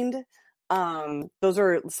 Grind. Those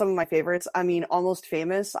are some of my favorites. I mean, Almost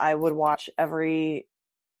Famous, I would watch every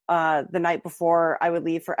the night before I would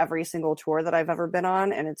leave for every single tour that I've ever been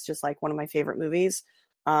on, and it's just like one of my favorite movies.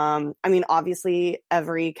 I mean, obviously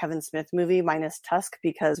every Kevin Smith movie minus Tusk,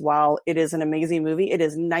 because while it is an amazing movie, it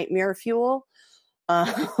is nightmare fuel.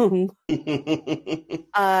 And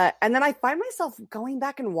then I find myself going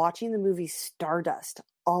back and watching the movie Stardust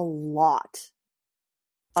a lot.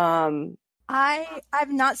 I've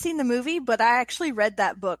not seen the movie, but I actually read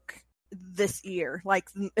that book this year. Like,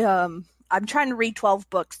 I'm trying to read 12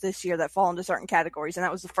 books this year that fall into certain categories, and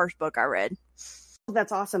that was the first book I read.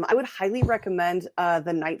 That's awesome. I would highly recommend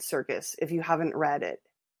The Night Circus if you haven't read it.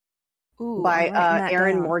 Ooh, by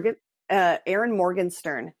Aaron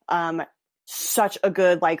Morgenstern. Such a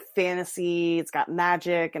good like fantasy. It's got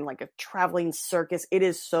magic and like a traveling circus. It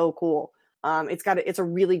is so cool. It's a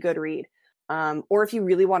really good read. Or if you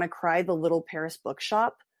really want to cry, The Little Paris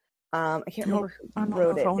Bookshop. I can't remember who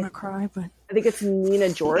wrote it. I want to cry, but I think it's Nina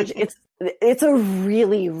George. It's a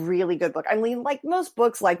really, really good book. I mean, like most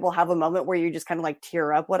books, like will have a moment where you just kind of like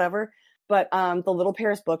tear up, whatever. But The Little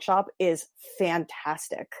Paris Bookshop is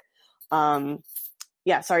fantastic.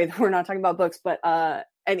 Sorry, we're not talking about books, but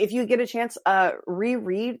and if you get a chance,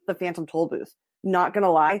 reread The Phantom Tollbooth. Not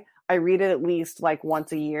gonna lie, I read it at least like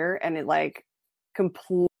once a year, and it like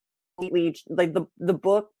completely like the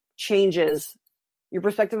book changes. Your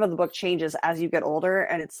perspective of the book changes as you get older,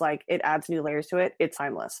 and it's like it adds new layers to it. It's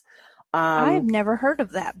timeless. I've never heard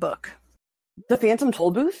of that book. The Phantom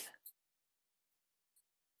Tollbooth?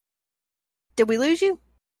 Did we lose you?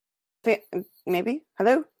 Maybe.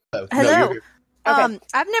 Hello? Hello. Okay.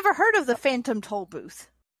 I've never heard of The Phantom Tollbooth.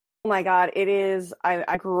 Oh my god, it is.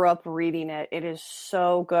 I grew up reading it. It is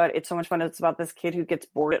so good. It's so much fun. It's about this kid who gets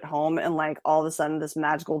bored at home, and like all of a sudden this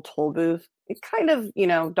magical toll booth, it kind of,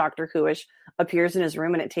 Doctor Who-ish, appears in his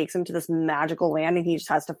room, and it takes him to this magical land, and he just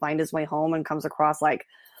has to find his way home and comes across like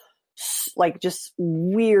just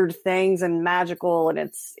weird things and magical, and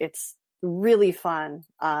it's really fun.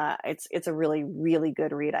 It's a really, really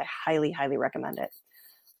good read. I highly, highly recommend it.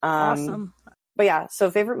 Awesome. But yeah, so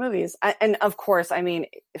favorite movies. And of course, I mean,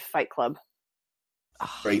 Fight Club.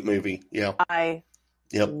 Great movie. Yeah. I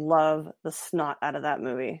love the snot out of that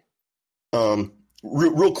movie.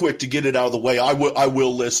 Real quick to get it out of the way, I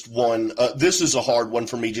will list one. This is a hard one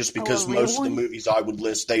for me just because most of the movies I would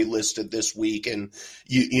list, they listed this week, and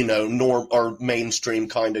you know, norm or mainstream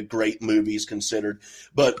kind of great movies considered.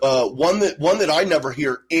 But one that I never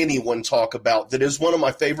hear anyone talk about that is one of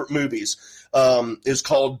my favorite movies is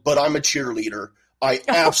called But I'm a Cheerleader. I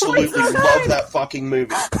absolutely love that fucking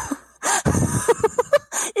movie.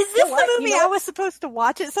 Is this the movie I was supposed to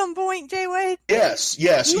watch at some point, Jay Wade? Yes,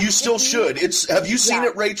 you still should. Have you seen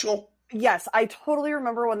it, Rachel? Yes, I totally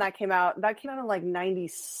remember when that came out. That came out in like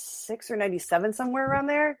 96 or 97, somewhere around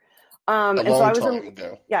there. A long time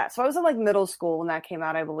ago. Yeah, so I was in like middle school when that came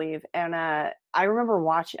out, I believe. And I remember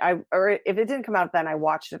watching, or if it didn't come out then, I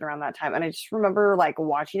watched it around that time. And I just remember like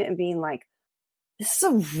watching it and being like, this is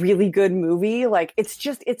a really good movie. Like, it's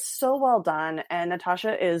so well done. And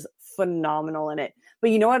Natasha is phenomenal in it. But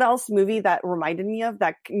you know what else movie that reminded me of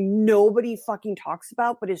that nobody fucking talks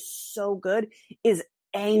about but is so good is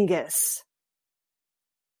Angus.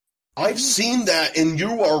 I've seen that, and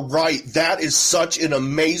you are right. That is such an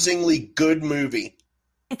amazingly good movie.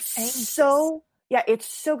 It's so good.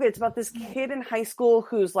 It's about this kid in high school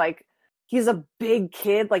who's like, he's a big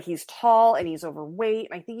kid, like he's tall and he's overweight.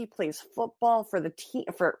 And I think he plays football for the team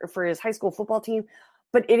for his high school football team.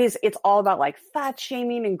 But it's all about like fat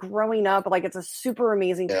shaming and growing up. Like, it's a super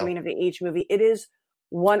amazing coming of age movie. It is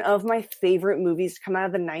one of my favorite movies to come out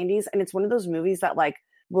of the 90s. And it's one of those movies that like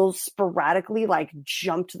will sporadically like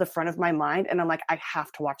jump to the front of my mind. And I'm like, I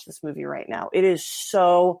have to watch this movie right now. It is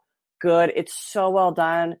so good. It's so well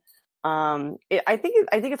done. I think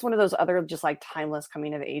it's one of those other just like timeless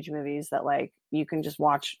coming of age movies that like you can just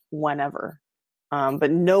watch whenever.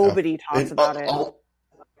 But nobody talks about it.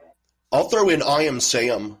 I'll throw in I Am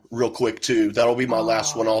Sam real quick too. That'll be my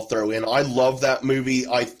last one I'll throw in. I love that movie.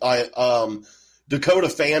 Dakota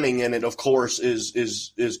Fanning in it, of course,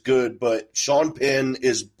 is good, but Sean Penn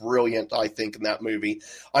is brilliant, I think, in that movie.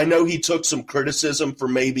 I know he took some criticism for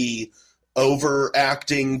maybe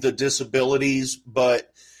overacting the disabilities,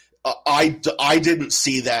 but I didn't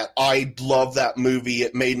see that. I love that movie.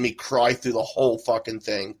 It made me cry through the whole fucking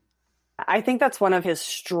thing. I think that's one of his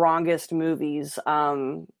strongest movies.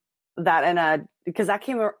 Because that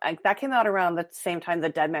came out around the same time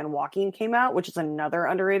that Dead Man Walking came out, which is another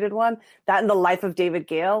underrated one. That and The Life of David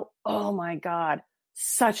Gale. Oh my God,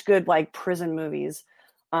 such good like prison movies,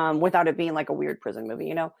 without it being like a weird prison movie,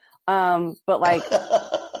 you know. But like,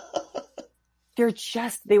 the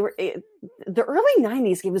early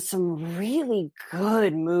 90s gave us some really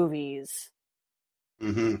good movies.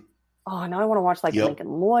 Mm-hmm. Oh, now I want to watch like Lincoln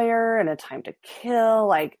Lawyer and A Time to Kill.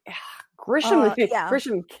 Like,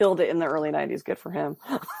 Grisham killed it in the early 90s. Good for him.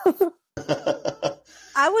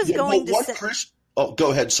 I was going to say...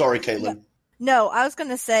 go ahead. Sorry, Caitlin. No, I was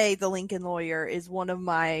going to say The Lincoln Lawyer is one of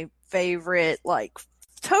my favorite, like,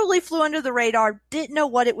 totally flew under the radar. Didn't know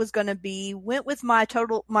what it was going to be. Went with my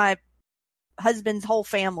husband's whole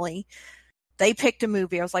family. They picked a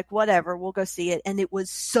movie. I was like, whatever, we'll go see it. And it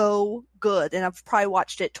was so good. And I've probably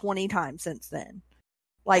watched it 20 times since then.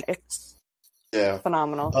 Like, it's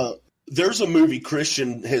phenomenal. There's a movie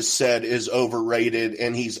Christian has said is overrated,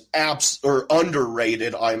 and he's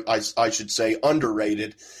underrated. I should say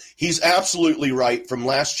underrated. He's absolutely right. From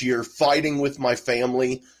last year, Fighting with My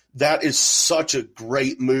Family. That is such a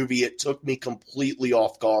great movie. It took me completely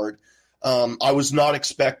off guard. I was not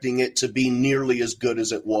expecting it to be nearly as good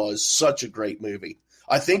as it was. Such a great movie.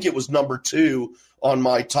 I think it was number 2 on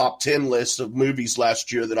my top 10 list of movies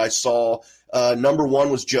last year that I saw. Number 1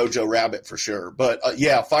 was Jojo Rabbit for sure. But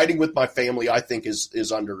Fighting with My Family I think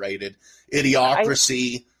is underrated.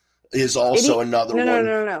 Idiocracy is also another one.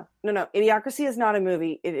 No. Idiocracy is not a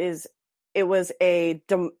movie. It was a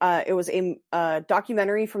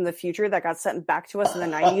documentary from the future that got sent back to us in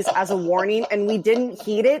the 90s as a warning, and we didn't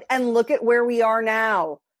heed it, and look at where we are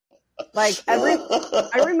now. Like,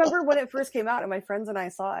 I remember when it first came out and my friends and I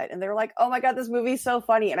saw it and they were like, oh my God, this movie's so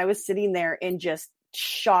funny. And I was sitting there in just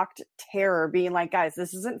shocked terror being like, guys,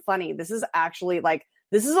 this isn't funny. This is actually like,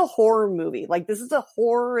 this is a horror movie. Like, this is a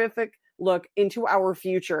horrific look into our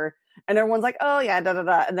future. And everyone's like, oh yeah, da da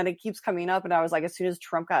da. And then it keeps coming up. And I was like, as soon as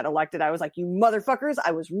Trump got elected, I was like, you motherfuckers,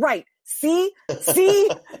 I was right. See? That's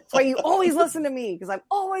why you always listen to me, because I'm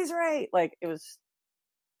always right. Like,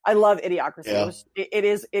 I love Idiocracy. Yeah. It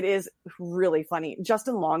is really funny.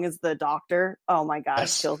 Justin Long is the doctor. Oh my God,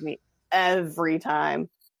 it kills me every time.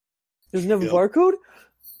 There's no barcode?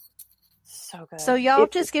 So good. So y'all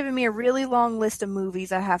just giving me a really long list of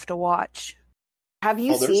movies I have to watch. Have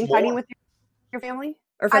you seen Fighting with Your Family?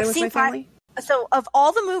 Or Fighting with My Family? So of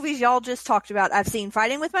all the movies y'all just talked about, I've seen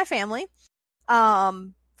Fighting with My Family,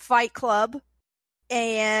 Fight Club,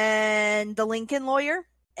 and The Lincoln Lawyer,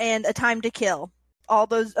 and A Time to Kill. All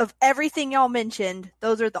those, of everything y'all mentioned,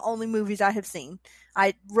 those are the only movies I have seen.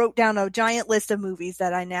 I wrote down a giant list of movies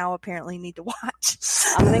that I now apparently need to watch.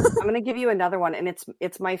 I'm gonna give you another one, and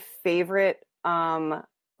it's my favorite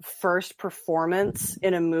first performance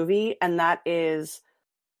in a movie, and that is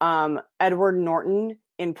Edward Norton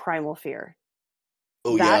in Primal Fear.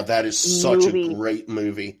 Oh, yeah, that is such a great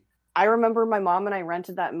movie. I remember my mom and I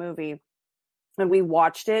rented that movie, and we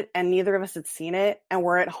watched it, and neither of us had seen it, and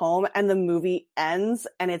we're at home, and the movie ends,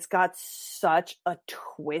 and it's got such a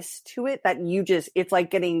twist to it that it's like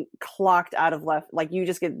getting clocked out of left, like you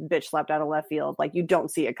just get bitch slapped out of left field, like you don't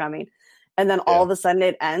see it coming. And then all of a sudden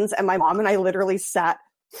it ends, and my mom and I literally sat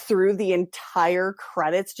through the entire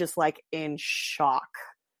credits just like in shock.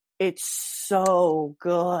 It's so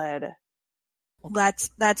good. Well,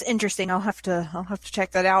 that's interesting. I'll have to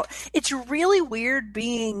check that out. It's really weird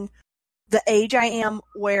being the age I am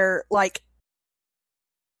where, like,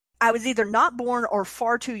 I was either not born or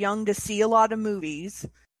far too young to see a lot of movies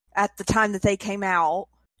at the time that they came out.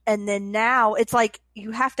 And then now it's like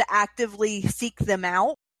you have to actively seek them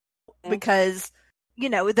out because, you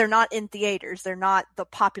know, they're not in theaters. They're not the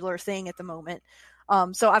popular thing at the moment.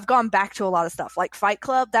 So I've gone back to a lot of stuff like Fight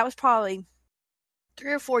Club. That was probably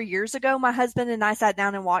 3 or 4 years ago. My husband and I sat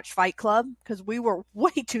down and watched Fight Club because we were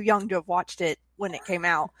way too young to have watched it when it came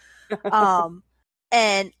out.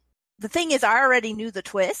 And the thing is, I already knew the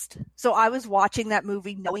twist, so I was watching that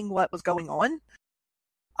movie knowing what was going on.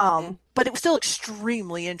 But it was still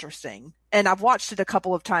extremely interesting, and I've watched it a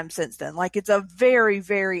couple of times since then. Like, it's a very,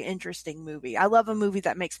 very interesting movie. I love a movie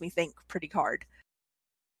that makes me think pretty hard.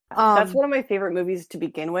 That's one of my favorite movies to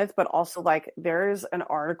begin with, but also, like, there's an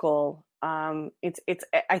article. I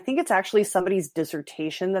think it's actually somebody's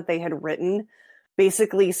dissertation that they had written,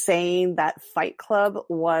 basically saying that Fight Club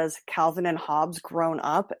was Calvin and Hobbes grown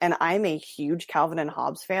up. And I'm a huge Calvin and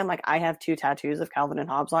Hobbes fan. Like, I have 2 tattoos of Calvin and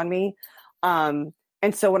Hobbes on me.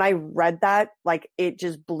 And so when I read that, like, it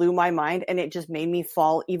just blew my mind, and it just made me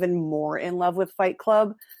fall even more in love with Fight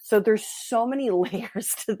Club. So there's so many layers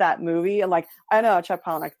to that movie. And, like, I know Chuck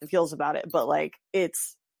Palahniuk feels about it, but, like,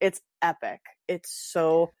 it's epic. It's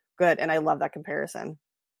so good. And I love that comparison.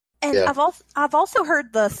 And I've also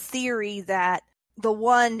heard the theory that the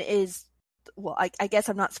one is, well, I guess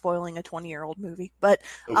I'm not spoiling a 20-year-old movie, but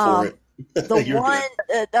the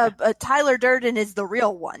one, Tyler Durden is the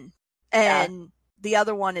real one, and the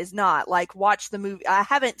other one is not. Like, watch the movie. I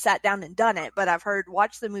haven't sat down and done it, but I've heard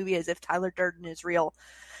watch the movie as if Tyler Durden is real,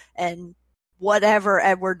 and whatever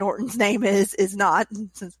Edward Norton's name is not,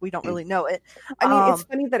 since we don't really know it. I mean, it's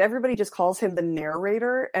funny that everybody just calls him the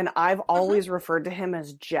narrator, and I've always referred to him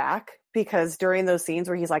as Jack, because during those scenes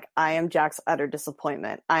where he's like, I am Jack's utter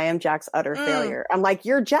disappointment, I am Jack's utter failure, I'm like,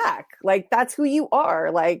 you're Jack. Like, that's who you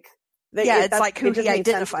are. Like, it's like who he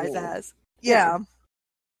identifies as. Yeah.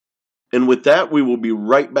 And with that, we will be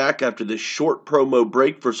right back after this short promo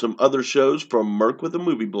break for some other shows from Merc with a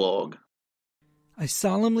Movie Blog. I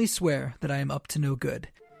solemnly swear that I am up to no good.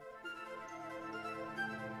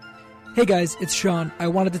 Hey guys, it's Sean. I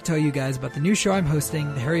wanted to tell you guys about the new show I'm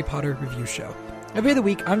hosting, the Harry Potter Review Show. Every other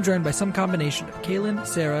week, I'm joined by some combination of Kaylin,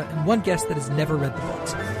 Sarah, and one guest that has never read the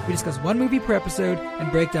books. We discuss one movie per episode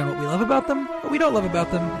and break down what we love about them, what we don't love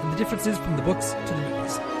about them, and the differences from the books to the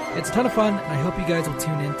movies. It's a ton of fun, and I hope you guys will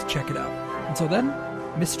tune in to check it out. Until then,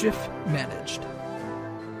 mischief managed.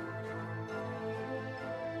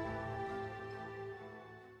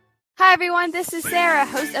 Hi everyone, this is Sarah,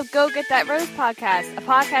 host of Go Get That Rose podcast, a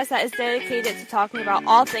podcast that is dedicated to talking about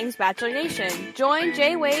all things Bachelor Nation. Join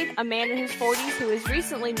Jay Wade, a man in his 40s who is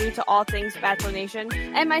recently new to all things Bachelor Nation,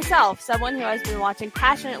 and myself, someone who has been watching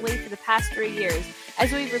passionately for the past 3 years,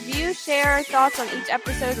 as we review, share our thoughts on each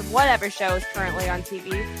episode of whatever show is currently on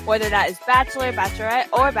TV, whether that is Bachelor, Bachelorette,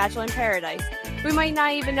 or Bachelor in Paradise. We might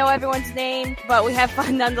not even know everyone's name, but we have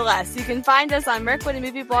fun nonetheless. You can find us on Merc with a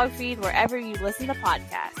Movie Blog feed wherever you listen to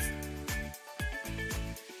podcasts.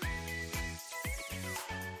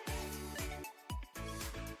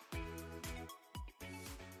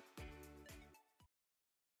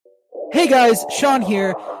 Hey guys, Sean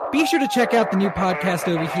here. Be sure to check out the new podcast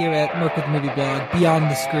over here at Merc with the Movie Blog,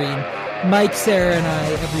 Beyond the Screen. Mike, Sarah, and I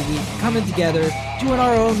every week coming together, doing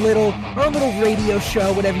our own little radio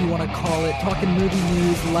show, whatever you want to call it, talking movie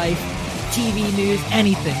news, life, TV news,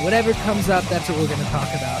 anything. Whatever comes up, that's what we're going to talk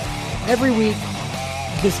about. Every week,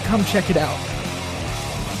 just come check it out.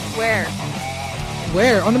 Where?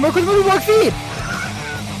 Where? On the Merc with Movie Blog feed!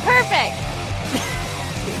 Perfect!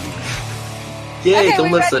 Yay, Okay, to we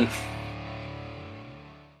listen.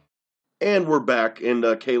 And we're back. And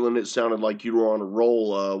Kaylin, it sounded like you were on a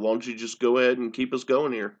roll. Why don't you just go ahead and keep us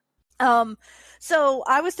going here? So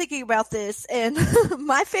I was thinking about this, and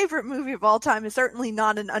my favorite movie of all time is certainly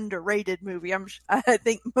not an underrated movie. I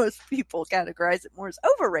think most people categorize it more as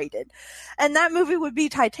overrated, and that movie would be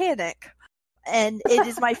Titanic. And it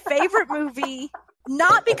is my favorite movie,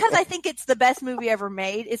 not because I think it's the best movie ever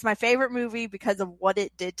made. It's my favorite movie because of what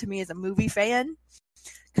it did to me as a movie fan.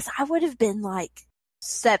 Because I would have been like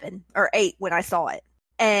 7 or 8 when I saw it,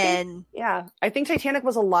 and Yeah, I think Titanic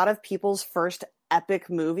was a lot of people's first epic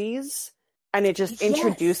movies, and it just Yes.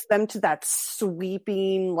 introduced them to that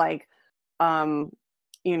sweeping, like,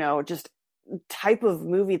 just type of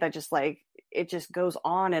movie that just like it just goes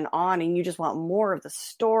on, and you just want more of the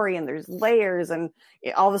story, and there's layers, and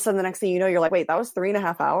all of a sudden the next thing you know, you're like, wait, that was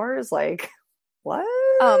 3.5 hours? Like, what?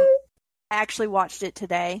 I actually watched it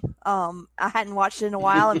today. I hadn't watched it in a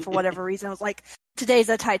while, and for whatever reason, I was like, today's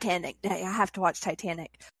a Titanic day. I have to watch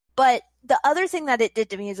Titanic. But the other thing that it did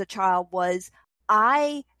to me as a child was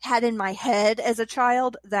I had in my head as a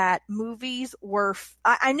child that movies were,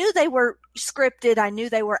 I knew they were scripted. I knew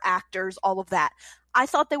they were actors, all of that. I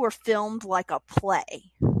thought they were filmed like a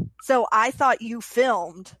play. So I thought you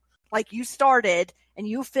filmed, like you started and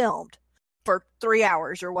you filmed for 3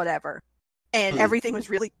 hours or whatever. And everything was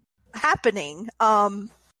really happening.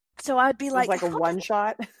 So I'd be It was like a how one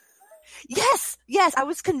shot. Yes. I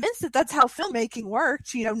was convinced that that's how filmmaking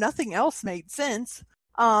worked. Nothing else made sense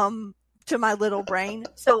to my little brain.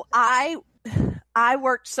 So I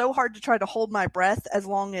worked so hard to try to hold my breath as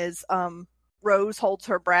long as Rose holds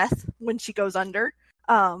her breath when she goes under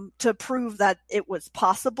to prove that it was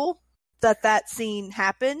possible that scene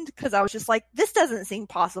happened, because I was just like, this doesn't seem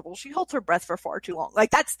possible. She holds her breath for far too long.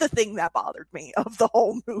 Like, that's the thing that bothered me of the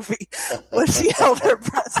whole movie, was she held her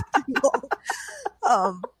breath too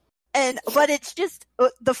long. But it's just,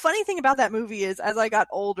 the funny thing about that movie is, as I got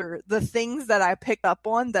older, the things that I picked up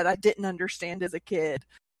on that I didn't understand as a kid.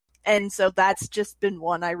 And so that's just been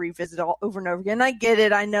one I revisit all over and over again. I get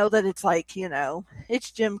it. I know that it's like,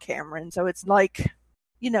 it's Jim Cameron. So it's like,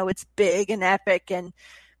 it's big and epic and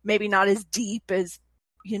maybe not as deep as,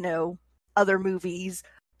 other movies,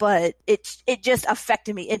 but it just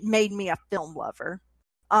affected me. It made me a film lover.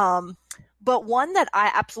 But one that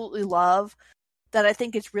I absolutely love that I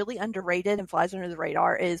think is really underrated and flies under the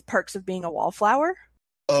radar is Perks of Being a Wallflower.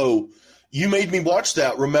 Oh, you made me watch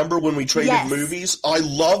that. Remember when we traded Yes. movies? I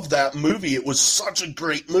love that movie. It was such a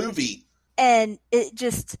great movie. And it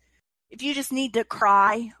just, if you just need to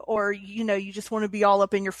cry or, you just want to be all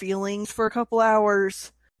up in your feelings for a couple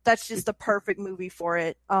hours, that's just the perfect movie for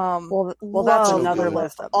it. Well, that's love another it.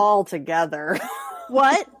 list altogether.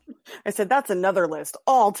 What? I said that's another list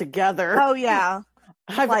altogether. Oh, yeah.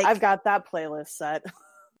 I've got that playlist set.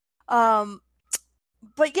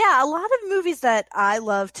 But yeah, a lot of movies that I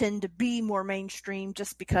love tend to be more mainstream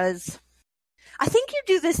just because I think you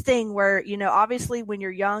do this thing where, obviously when you're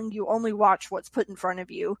young, you only watch what's put in front of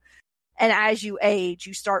you. And as you age,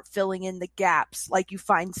 you start filling in the gaps. Like you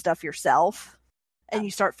find stuff yourself and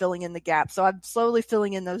you start filling in the gaps. So I'm slowly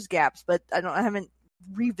filling in those gaps, but I haven't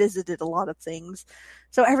revisited a lot of things.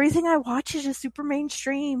 So everything I watch is just super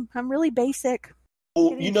mainstream. I'm really basic.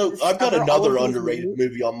 Well, I've got another all of these underrated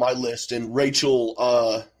movies. movie on my list, and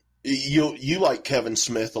Rachel, you like Kevin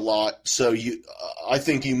Smith a lot, so I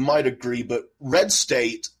think you might agree. But Red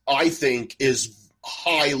State, I think, is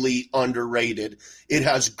highly underrated. It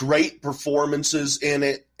has great performances in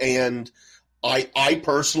it, and I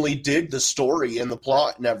personally dig the story and the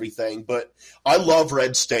plot and everything. But I love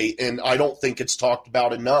Red State, and I don't think it's talked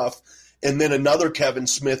about enough. And then another Kevin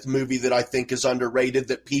Smith movie that I think is underrated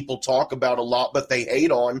that people talk about a lot but they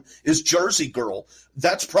hate on is Jersey Girl.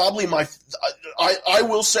 That's probably I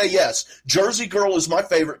will say yes, Jersey Girl is my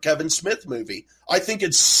favorite Kevin Smith movie. I think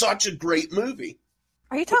it's such a great movie.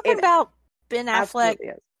 Are you talking about Ben Affleck? Absolutely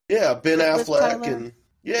is. Yeah, Ben Liv Affleck Tyler? and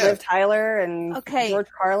yeah. Liv Tyler and Okay. George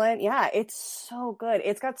Carlin. Yeah, it's so good.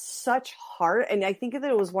 It's got such heart, and I think that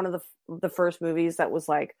it was one of the first movies that was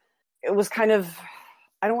like, it was kind of,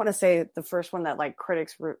 I don't want to say the first one that like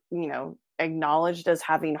critics were, acknowledged as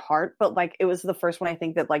having heart, but like it was the first one I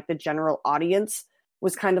think that like the general audience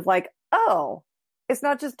was kind of like, oh, it's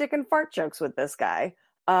not just dick and fart jokes with this guy.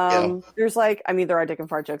 There's like, there are dick and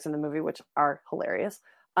fart jokes in the movie, which are hilarious.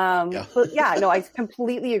 But yeah, no, I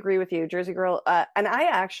completely agree with you, Jersey Girl. And I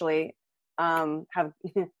actually have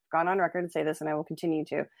gone on record to say this, and I will continue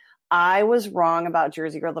to. I was wrong about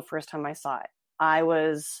Jersey Girl the first time I saw it. I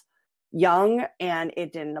was young and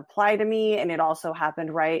it didn't apply to me. And it also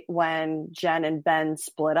happened right when Jen and Ben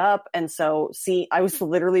split up. And so I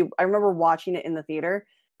remember watching it in the theater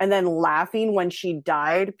and then laughing when she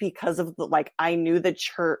died because of I knew that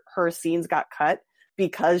her scenes got cut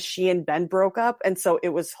because she and Ben broke up. And so it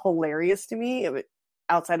was hilarious to me. It was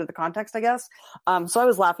outside of the context, I guess. So I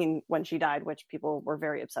was laughing when she died, which people were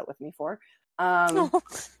very upset with me for.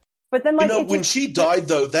 But then, when she died,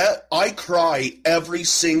 though, that I cry every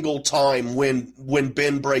single time when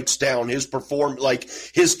Ben breaks down. His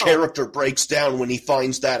character breaks down when he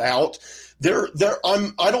finds that out.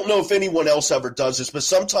 I don't know if anyone else ever does this, but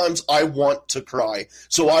sometimes I want to cry.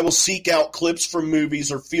 So I will seek out clips from movies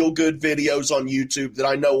or feel-good videos on YouTube that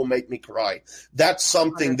I know will make me cry. That's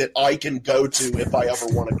something that I can go to if I ever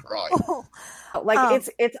want to cry.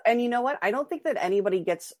 It's and you know what? I don't think that anybody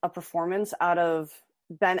gets a performance out of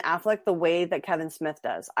Ben Affleck the way that Kevin Smith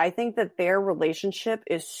does. I think that their relationship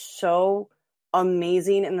is so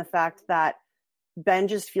amazing in the fact that Ben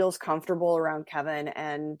just feels comfortable around Kevin,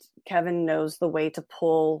 and Kevin knows the way to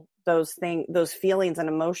pull those feelings and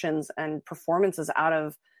emotions and performances out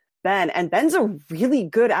of Ben. And Ben's a really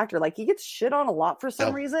good actor. He gets shit on a lot for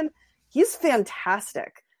some reason. He's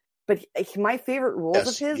fantastic. But my favorite roles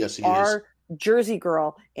of his are Jersey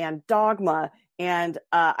Girl and Dogma. And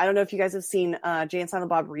I don't know if you guys have seen Jay and Silent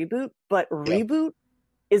Bob Reboot, but Reboot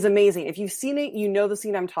is amazing. If you've seen it, you know the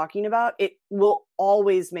scene I'm talking about. It will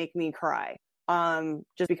always make me cry.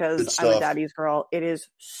 Just because I'm a daddy's girl. It is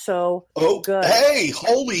so good. Hey,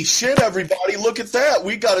 holy shit, everybody. Look at that.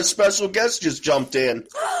 We got a special guest just jumped in.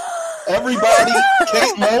 Everybody,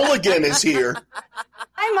 Kate Mulligan is here.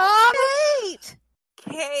 Hi, Mom. Kate.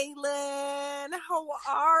 Kaylin, how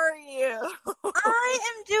are you? I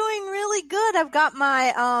am doing really good. I've got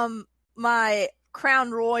my my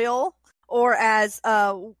Crown Royal, or as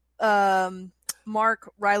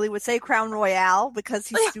Mark Riley would say, Crown Royale, because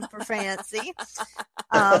he's super fancy.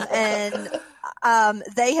 And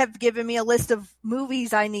they have given me a list of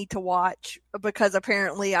movies I need to watch because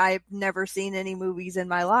apparently I've never seen any movies in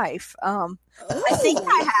my life. I think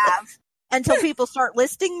I have. Until people start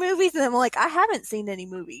listing movies, and I'm like, I haven't seen any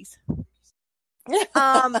movies.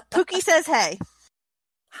 Pookie says, hey.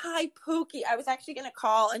 Hi, Pookie. I was actually going to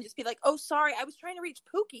call and just be like, oh, sorry, I was trying to reach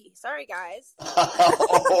Pookie. Sorry, guys.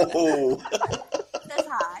 Oh. Says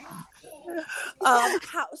hi.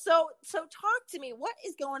 So talk to me. What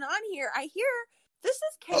is going on here? I hear this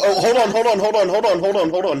is Kate. Oh,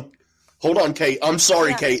 hold on, Kate. I'm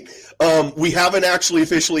sorry, Kate. We haven't actually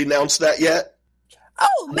officially announced that yet.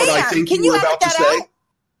 Oh, man. What I think Can you were edit about to that say. out?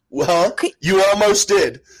 Well, you almost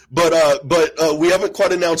did, but we haven't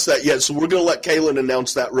quite announced that yet, so we're going to let Kaylin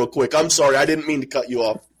announce that real quick. I'm sorry, I didn't mean to cut you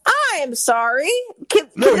off. I'm sorry.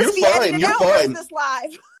 No, you're fine. You're fine. This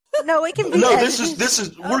live? No, it can be. No, this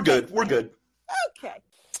is. We're good. We're good. Okay.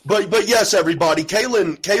 But yes, everybody,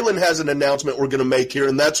 Kaylin has an announcement we're going to make here,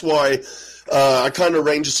 and that's why I kind of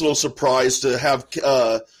arranged this little surprise to have.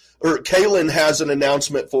 Or Kaylin has an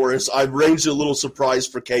announcement for us. I've arranged a little surprise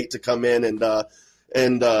for Kate to come in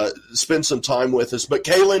and spend some time with us. But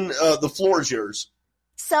Kaylin, the floor is yours.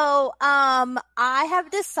 So I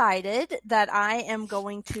have decided that I am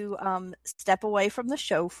going to step away from the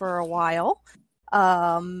show for a while,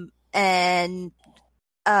 and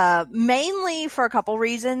mainly for a couple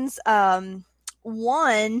reasons.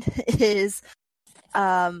 One is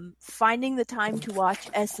finding the time to watch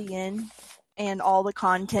SEN and all the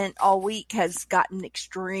content all week has gotten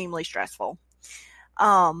extremely stressful.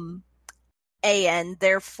 And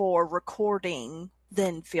therefore recording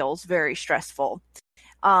then feels very stressful.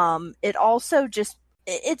 It also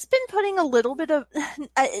it's been putting a little bit of,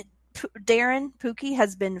 Darren Pookie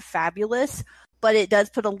has been fabulous, but it does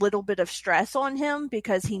put a little bit of stress on him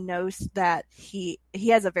because he knows that he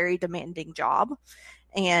has a very demanding job,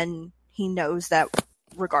 and he knows that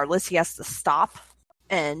regardless he has to stop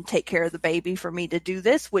and take care of the baby for me to do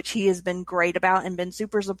this, which he has been great about and been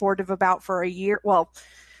super supportive about for a year. Well,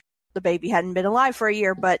 the baby hadn't been alive for a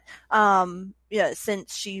year, but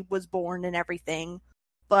since she was born and everything.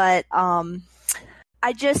 But I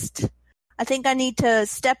think I need to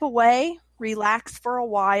step away, relax for a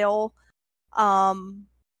while.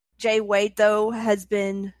 Jay Wade, though, has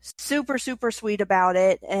been super, super sweet about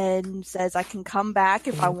it and says I can come back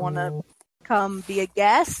if I want to come be a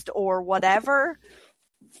guest or whatever.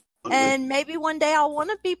 And maybe one day I'll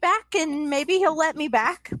want to be back, and maybe he'll let me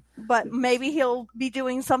back, but maybe he'll be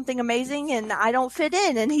doing something amazing and I don't fit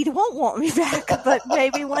in and he won't want me back. But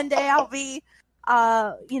maybe one day I'll be,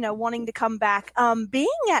 wanting to come back. Being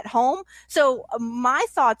at home. So my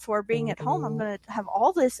thoughts were being at home, I'm going to have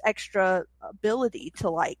all this extra ability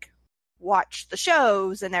to watch the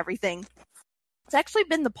shows and everything. It's actually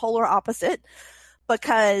been the polar opposite,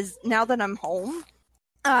 because now that I'm home,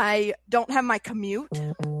 I don't have my commute,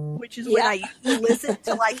 which is when I listen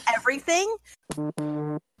to like everything.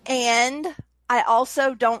 And I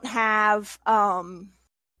also don't have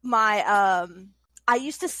I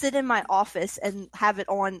used to sit in my office and have it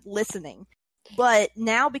on listening. But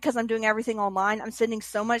now, because I'm doing everything online, I'm spending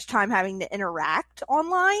so much time having to interact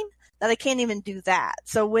online that I can't even do that.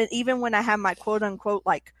 So even when I have my quote unquote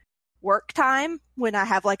like work time, when I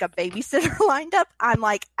have like a babysitter lined up, I'm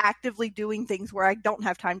like actively doing things where I don't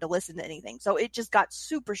have time to listen to anything. So it just got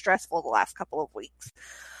super stressful the last couple of weeks.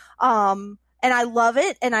 And I love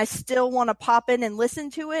it, and I still want to pop in and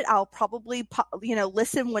listen to it. I'll probably,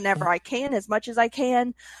 listen whenever I can, as much as I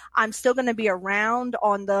can. I'm still going to be around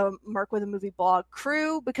on the Merc with a Movie blog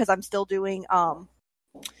crew, because I'm still doing,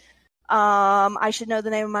 I should know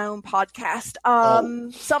the name of my own podcast.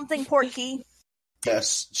 Something Portkey.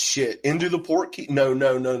 Yes, shit. Into the Portkey? No.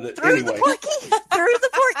 Through Anyway. the Portkey? Through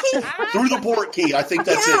the Portkey? Through the Portkey. I think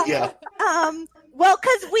that's it, yeah. Well,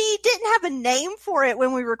 because we didn't have a name for it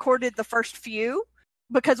when we recorded the first few,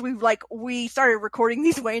 because we started recording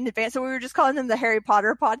these way in advance, so we were just calling them the Harry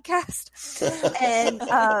Potter podcast. And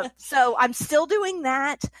so I'm still doing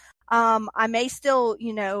that. I may still,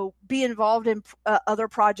 be involved in other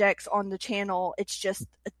projects on the channel. It's just,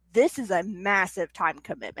 this is a massive time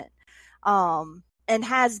commitment, and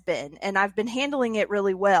has been, and I've been handling it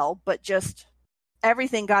really well, but just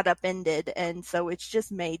everything got upended, and so it's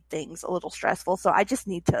just made things a little stressful. So I just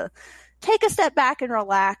need to take a step back and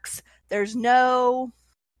relax. There's no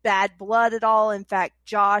bad blood at all. In fact,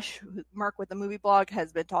 Josh, Merc with the Movie blog,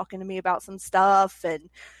 has been talking to me about some stuff, and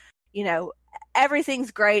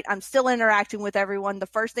everything's great. I'm still interacting with everyone. The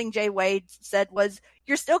first thing Jay Wade said was,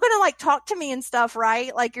 "You're still going to talk to me and stuff,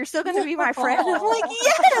 right? Like, you're still going to be my friend." And I'm like,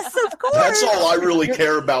 yes, of course. That's all I really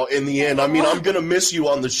care about in the end. I mean, I'm going to miss you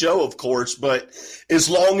on the show, of course, but as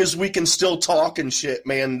long as we can still talk and shit,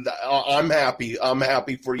 man, I'm happy. I'm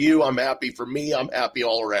happy for you. I'm happy for me. I'm happy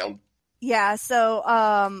all around. Yeah, so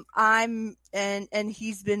and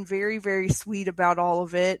he's been very, very sweet about all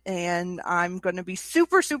of it, and I'm going to be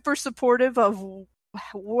super, super supportive of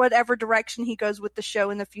whatever direction he goes with the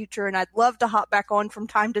show in the future, and I'd love to hop back on from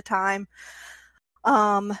time to time.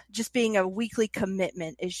 Just being a weekly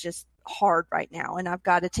commitment is just hard right now, and I've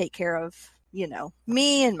got to take care of,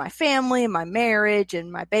 me and my family and my marriage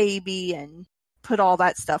and my baby, and put all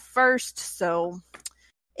that stuff first. So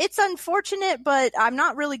it's unfortunate, but I'm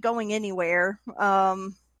not really going anywhere.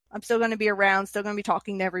 I'm still going to be around, still going to be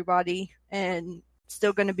talking to everybody, and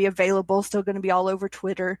still going to be available, still going to be all over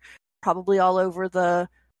Twitter, probably all over the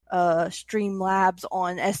Streamlabs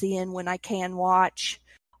on SEN when I can watch,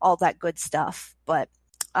 all that good stuff. But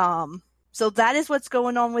so that is what's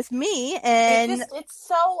going on with me. And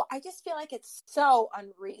I just feel like it's so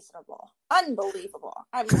unreasonable, unbelievable.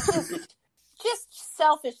 I mean, just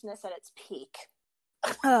selfishness at its peak.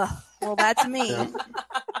 Well, that's me.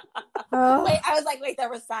 I was like, there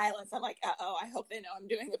was silence. I'm like, I hope they know I'm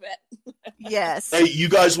doing a bit. Yes. Hey, you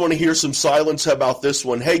guys want to hear some silence? How about this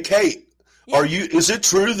one? Hey, Kate, is it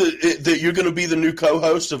true that you're going to be the new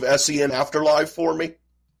co-host of SEN Afterlife for me?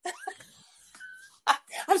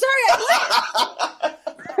 I'm sorry,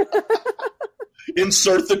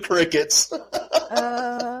 Insert the crickets.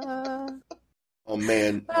 Oh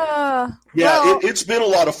man. It's been a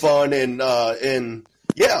lot of fun, and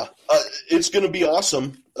it's going to be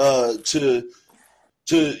awesome to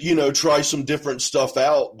try some different stuff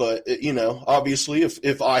out. But obviously,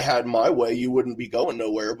 if I had my way, you wouldn't be going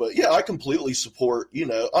nowhere. But yeah, I completely support.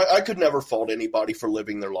 I could never fault anybody for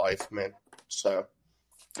living their life, man. So.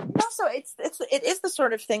 Also, it is the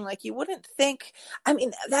sort of thing like you wouldn't think. I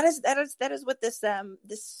mean, that is what this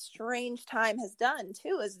strange time has done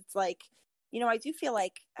too. Is it's like, I do feel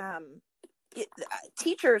like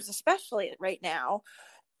teachers, especially right now,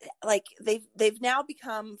 like they've now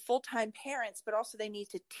become full-time parents, but also they need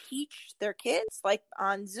to teach their kids like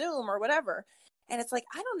on Zoom or whatever. And it's like,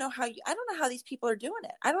 I don't know how these people are doing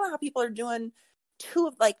it. I don't know how people are doing two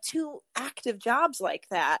active jobs like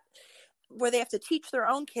that, where they have to teach their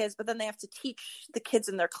own kids, but then they have to teach the kids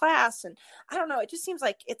in their class. And I don't know, it just seems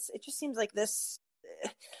like this.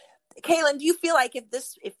 Kaylin, do you feel like if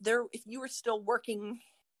you were still working,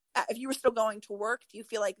 if you were still going to work, do you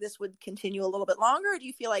feel like this would continue a little bit longer? Or do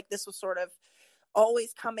you feel like this was sort of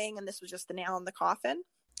always coming and this was just the nail in the coffin?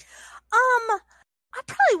 I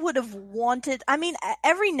probably would have wanted,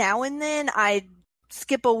 every now and then I'd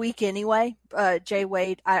skip a week anyway. Jay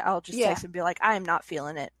Wade, I'll just text and be like, I am not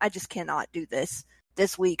feeling it. I just cannot do this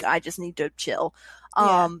week. I just need to chill.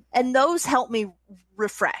 And those help me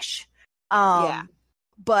refresh. Yeah.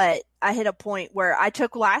 But I hit a point where I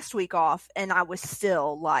took last week off and I was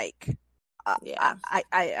still like, Yeah.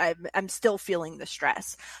 I'm still feeling the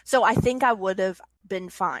stress. So I think I would have been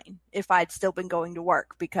fine if I'd still been going to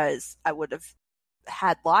work, because I would have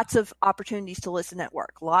had lots of opportunities to listen at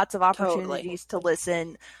work, lots of opportunities to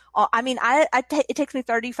listen. I mean, it takes me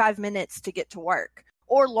 35 minutes to get to work,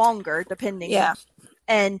 or longer, depending. Yeah.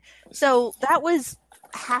 And so that was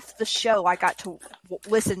half the show I got to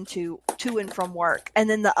listen to and from work. And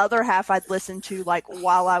then the other half I'd listen to like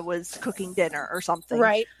while I was cooking dinner or something.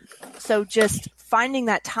 Right. So just finding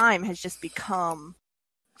that time has just become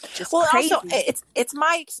just well, crazy. Also, it's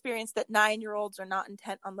my experience that 9-year-olds are not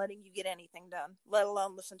intent on letting you get anything done, let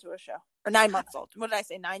alone listen to a show. Or 9 months old. What did I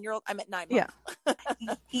say? 9-year-old? I meant 9 months.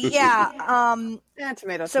 Yeah. Yeah,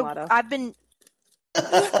 tomato. I've been.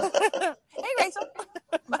 Hey, Rachel.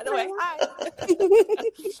 By the way, hi.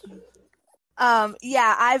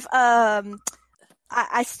 Yeah,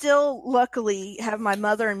 I still luckily have my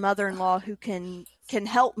mother and mother-in-law who can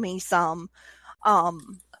help me some,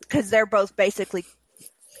 because they're both basically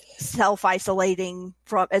self-isolating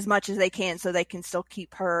from as much as they can, so they can still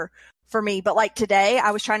keep her for me. But like today,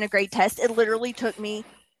 I was trying to grade tests. It literally took me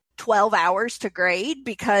 12 hours to grade,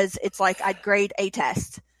 because it's like I'd grade a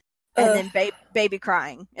test and then baby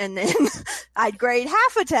crying, and then I'd grade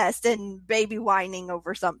half a test and baby whining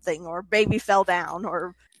over something, or baby fell down,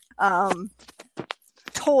 or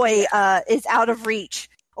toy is out of reach,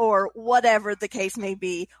 or whatever the case may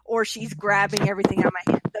be, or she's grabbing everything out of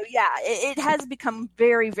my hand. So yeah, it has become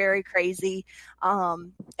very, very crazy.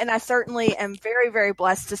 And I certainly am very, very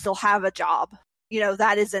blessed to still have a job. You know,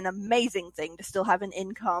 that is an amazing thing, to still have an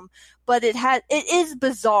income. But it is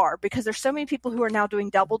bizarre, because there's so many people who are now doing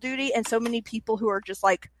double duty, and so many people who are just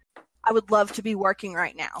like, I would love to be working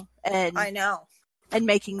right now. And I know. And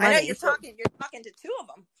making money. I know you're talking to two of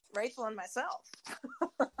them, Rachel and myself.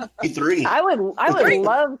 3. I would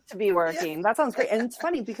love to be working. Yeah. That sounds great. And it's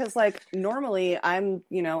funny because like normally I'm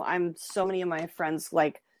so many of my friends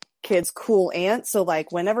like kids' cool aunt. So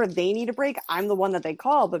like whenever they need a break, I'm the one that they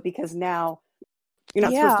call. But because now you're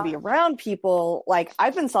not supposed to be around people, like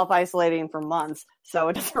I've been self-isolating for months, so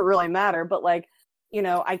it doesn't really matter. But like,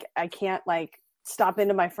 I can't like stop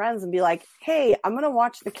into my friends and be like, hey, I'm going to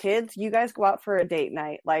watch the kids. You guys go out for a date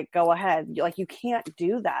night. Like, go ahead. Like, you can't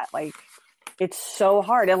do that. Like, it's so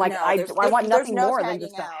hard. And like, I want nothing more than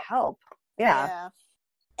just to help. Yeah.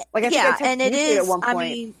 Like, I think I and it is, at one point. I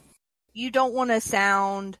mean, you don't want to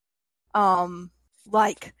sound,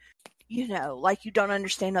 like, like you don't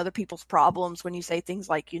understand other people's problems when you say things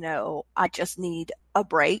like, I just need a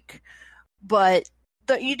break. But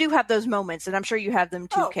you do have those moments, and I'm sure you have them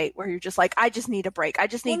too, Kate, where you're just like, I just need a break. I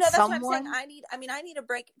just need someone. What I'm saying. I need a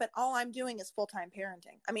break, but all I'm doing is full-time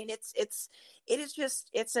parenting. I mean, it's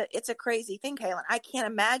a crazy thing, Kaylin. I can't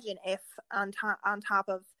imagine if on top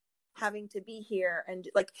of having to be here, and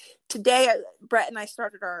like today, Brett and I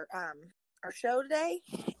started our show today,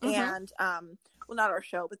 and well, not our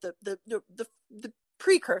show, but the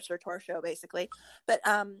precursor to our show, basically. But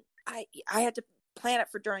I had to plan it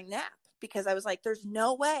for during nap, because I was like, there's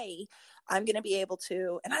no way I'm going to be able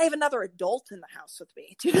to, and I have another adult in the house with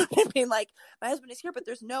me. Do you know what I mean? Like, my husband is here, but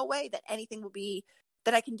there's no way that anything will be,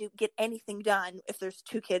 that I can get anything done if there's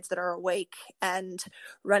 2 kids that are awake and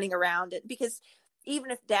running around it. Because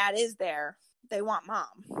even if dad is there, they want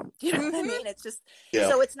mom. Do you know what I mean? It's just,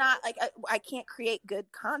 so it's not like, I can't create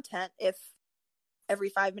good content if every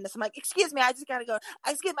 5 minutes I'm like, excuse me, I just gotta go.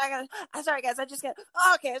 I'm sorry guys, I just got,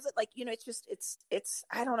 okay. It's like, it's just, it's,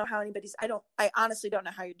 I don't know how I honestly don't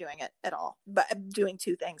know how you're doing it at all, but I'm doing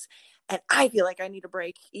 2 things. And I feel like I need a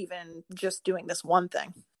break even just doing this one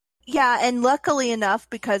thing. Yeah, and luckily enough,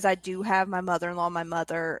 because I do have my mother-in-law, my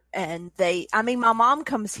mother, and my mom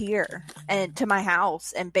comes here and to my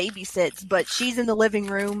house and babysits, but she's in the living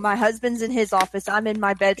room. My husband's in his office. I'm in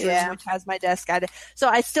my bedroom, which has my desk at it. So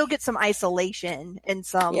I still get some isolation and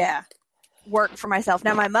some work for myself.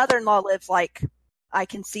 Now, my mother-in-law lives like, I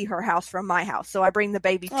can see her house from my house. So I bring the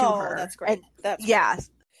baby to her. That's great. And, great.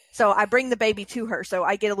 So I bring the baby to her, so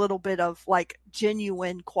I get a little bit of like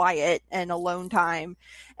genuine quiet and alone time,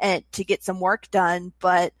 and to get some work done.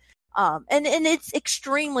 But and it's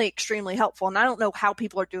extremely, extremely helpful. And I don't know how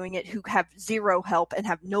people are doing it who have zero help and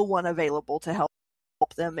have no one available to help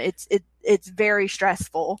them. It's very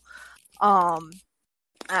stressful. I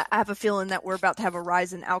have a feeling that we're about to have a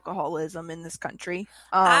rise in alcoholism in this country.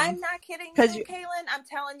 I'm not kidding you, Kaylin. I'm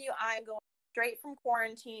telling you, I'm going straight from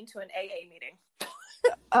quarantine to an AA meeting.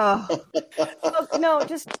 Look, no,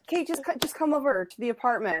 just Kate, just come over to the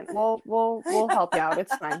apartment. We'll help you out.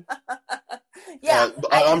 It's fine. Yeah,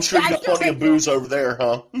 I'm sure you got plenty of booze over there,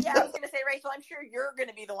 huh? Yeah, I was going to say, Rachel, I'm sure you're going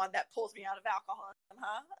to be the one that pulls me out of alcoholism,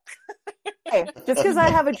 huh? Hey, just because I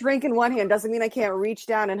have a drink in one hand doesn't mean I can't reach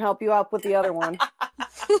down and help you out with the other one.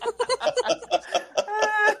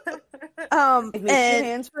 It makes two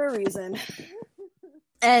hands for a reason.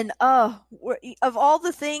 And of all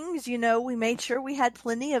the things, we made sure we had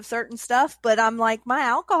plenty of certain stuff, but I'm like, my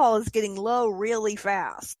alcohol is getting low really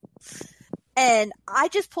fast. And I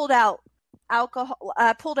just pulled out alcohol.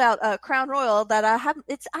 I pulled out Crown Royal that I haven't.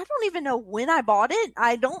 I don't even know when I bought it.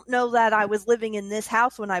 I don't know that I was living in this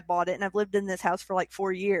house when I bought it, and I've lived in this house for like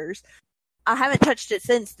 4 years. I haven't touched it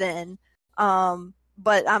since then.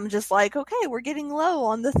 But I'm just like, okay, we're getting low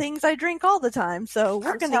on the things I drink all the time, so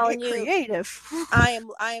we're going to get creative. I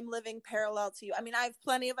am living parallel to you. I mean, I have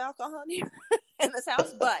plenty of alcohol in here in this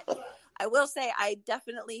house, but I will say I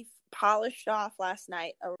definitely polished off last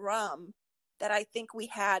night a rum that I think we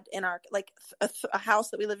had in our, like, a house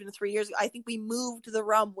that we lived in 3 years ago. I think we moved the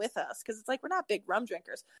rum with us because it's like we're not big rum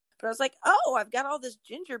drinkers. But I was like, oh, I've got all this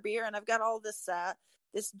ginger beer and I've got all this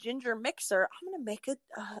this ginger mixer. I'm going to make a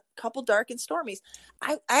couple dark and stormies.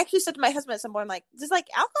 I actually said to my husband at some point, I'm like, does like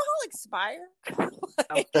alcohol expire?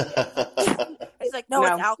 He's like, no,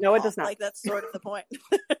 it's alcohol. No, it does not. Like, that's sort of the point.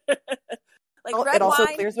 Like well, red it also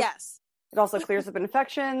wine, clears yes. It also clears up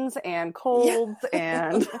infections and colds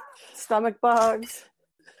and stomach bugs.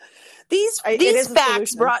 These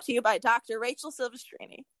facts brought to you by Dr. Rachel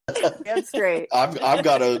Silvestrini. That's great. I've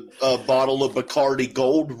got a bottle of Bacardi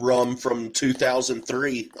Gold rum from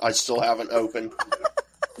 2003. I still haven't opened.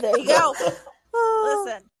 There you go.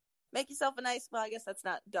 Listen, make yourself a nice, well, I guess that's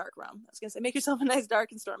not dark rum. I was going to say, make yourself a nice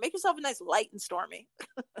dark and stormy. Make yourself a nice light and stormy.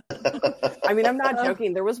 I mean, I'm not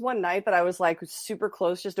joking. There was one night that I was like super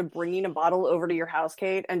close just to bringing a bottle over to your house,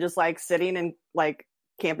 Kate, and just like sitting in like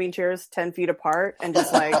camping chairs 10 feet apart and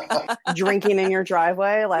just like drinking in your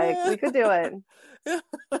driveway. Like, we could do it.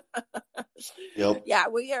 Yep. Yeah,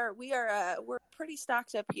 we're pretty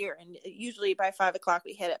stocked up here, and usually by 5 o'clock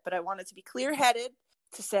we hit it. But I wanted to be clear-headed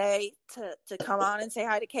to say to come on and say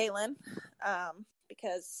hi to Kaylin,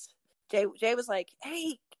 because Jay was like,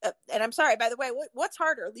 "Hey," and I'm sorry, by the way, what's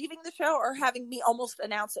harder, leaving the show or having me almost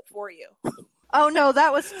announce it for you? Oh no,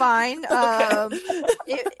 that was fine. Okay.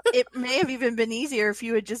 It may have even been easier if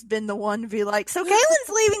you had just been the one to be like, "So Kaylin's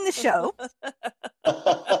leaving the show."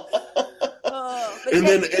 And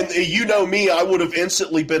then, you know me, I would have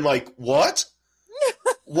instantly been like, "What?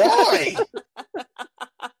 Why?"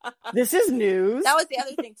 This is news. That was the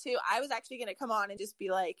other thing too. I was actually going to come on and just be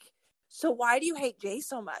like, "So why do you hate Jay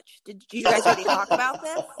so much? Did you guys already talk about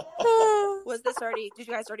this? Did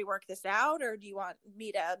you guys already work this out, or do you want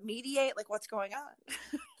me to mediate? Like, what's going on?"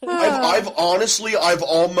 I've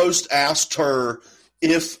almost asked her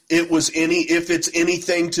if it's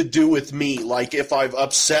anything to do with me, like if I've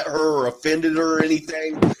upset her or offended her or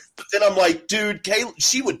anything. But then I'm like, dude, Kayla,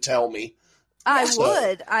 she would tell me. I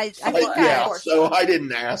would. I think yeah, so I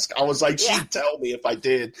didn't ask. I was like, she'd tell me if I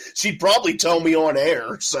did. She'd probably tell me on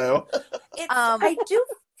air, so. I do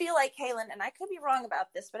feel like, Kaylin, and I could be wrong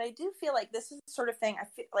about this, but I do feel like this is the sort of thing, I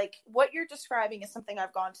feel like what you're describing is something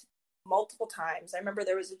I've gone to multiple times. I remember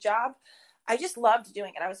there was a job, I just loved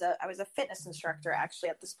doing it. I was a fitness instructor, actually,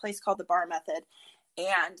 at this place called the Bar Method,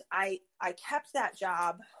 and I kept that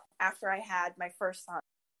job after I had my first son,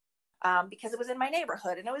 because it was in my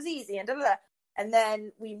neighborhood, and it was easy, and da-da-da. And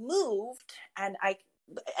then we moved, and I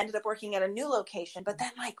ended up working at a new location. But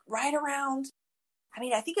then, like, right around, I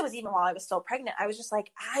mean, I think it was even while I was still pregnant, I was just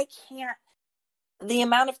like, I can't, the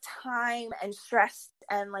amount of time and stress,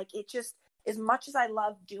 and, like, it just, as much as I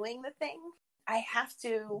love doing the thing, I have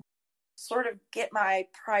to sort of get my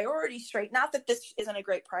priorities straight. Not that this isn't a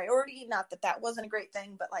great priority, not that that wasn't a great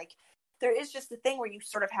thing, but, like, there is just the thing where you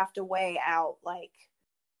sort of have to weigh out, like,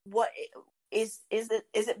 what is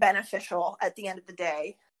it beneficial at the end of the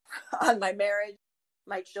day on my marriage,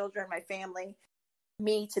 my children, my family,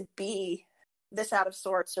 me to be this out of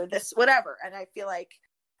sorts or this whatever. And I feel like,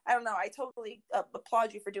 I don't know, I totally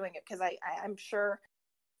applaud you for doing it, because I'm sure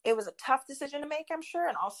it was a tough decision to make, I'm sure.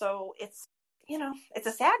 And also it's, you know, it's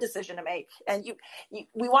a sad decision to make, and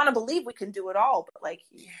we want to believe we can do it all, but like,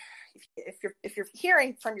 if you're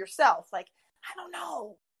hearing from yourself, like, I don't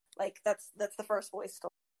know, like that's the first voice to.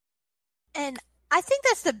 And I think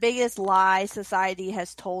that's the biggest lie society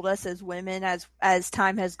has told us as women as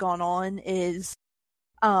time has gone on is,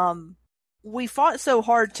 we fought so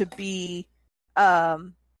hard to be,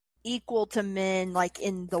 equal to men, like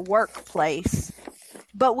in the workplace.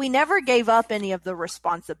 but we never gave up any of the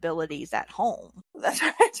responsibilities at home. That's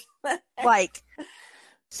right. Like,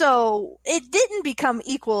 so it didn't become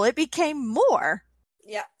equal. It became more.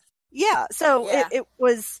 Yeah. Yeah. So Yeah.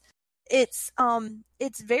 it's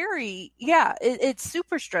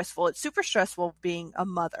super stressful. It's super stressful being a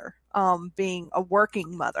mother, being a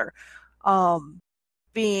working mother,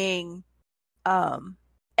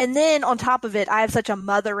 and then on top of it, I have such a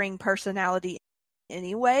mothering personality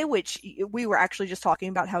anyway, which we were actually just talking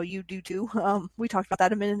about how you do too. We talked about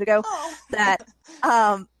that a minute ago.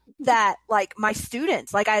 Oh. that like my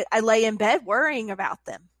students, like I lay in bed worrying about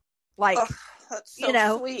them. Like, that's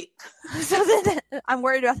so sweet. So then I'm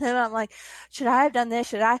worried about them. I'm like, should I have done this?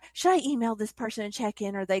 Should I email this person and check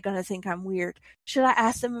in? Are they going to think I'm weird? Should I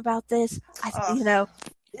ask them about this?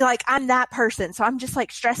 Like I'm that person. So I'm just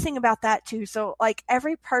like stressing about that too. So like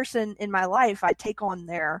every person in my life, I take on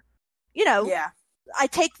their, I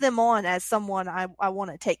take them on as someone I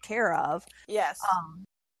want to take care of. Yes.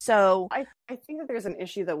 So I think that there's an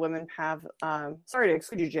issue that women have. Sorry to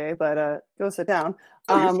exclude you, Jay, but go sit down.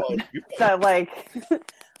 That like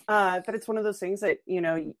that it's one of those things that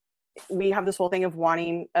we have this whole thing of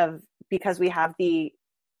wanting because we have the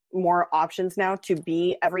more options now to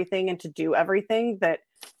be everything and to do everything, that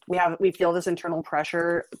we feel this internal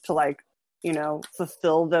pressure to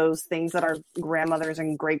fulfill those things that our grandmothers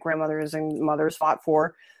and great grandmothers and mothers fought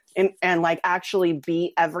for. And like actually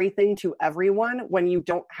be everything to everyone when you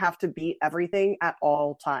don't have to be everything at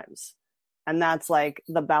all times. And that's like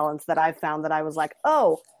the balance that I've found, that I was like,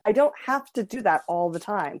 oh, I don't have to do that all the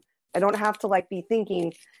time. I don't have to like be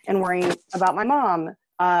thinking and worrying about my mom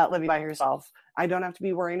living by herself. I don't have to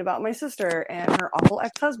be worrying about my sister and her awful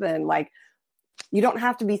ex-husband. Like, you don't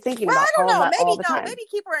have to be thinking about all that all the time. Maybe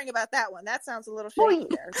keep worrying about that one. That sounds a little shady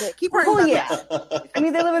there. Yeah, keep worrying about that. I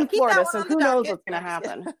mean, they live in Florida, so who knows what's going to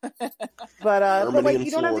happen. But like, you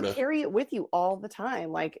don't have to carry it with you all the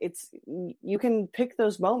time. Like, you can pick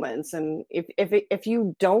those moments, and if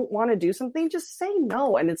you don't want to do something, just say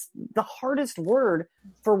no. And it's the hardest word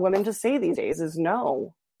for women to say these days is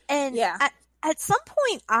no. And at some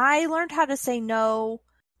point, I learned how to say no,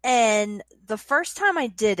 and the first time I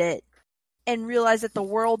did it, and realized that the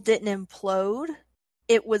world didn't implode,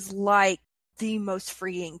 it was like the most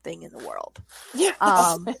freeing thing in the world. Yeah.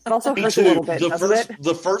 It also hurts a little bit, doesn't it?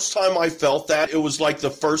 The first time I felt that, it was like the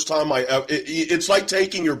first time it's like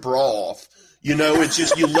taking your bra off. It's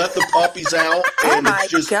just, you let the puppies out, and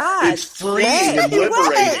it's freeing and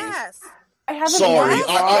liberating. Yes. Sorry,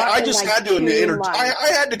 I just had to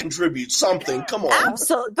I had to contribute something. Come on.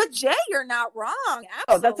 Absolutely. But Jay, you're not wrong.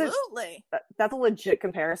 Absolutely. That's a legit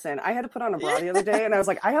comparison. I had to put on a bra the other day, and I was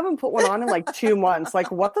like, I haven't put one on in like 2 months.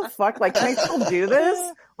 Like, what the fuck? Like, can I still do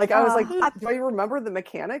this? Like, I was like, do I remember the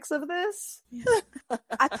mechanics of this?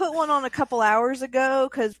 I put one on a couple hours ago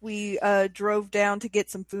because we drove down to get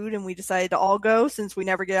some food, and we decided to all go since we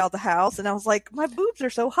never get out of the house. And I was like, my boobs are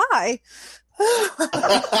so high.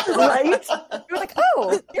 Right? You're like,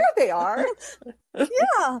 oh, here they are.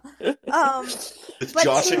 Yeah.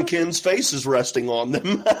 Josh and Ken's face is resting on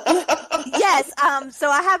them. Yes.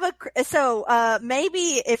 So I have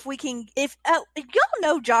maybe if we can, y'all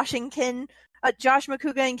know Josh and Ken, Josh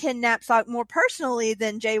McCouga and Ken Knapsack more personally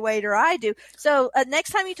than Jay Wade or I do. So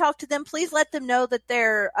next time you talk to them, please let them know that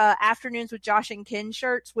their afternoons with Josh and Ken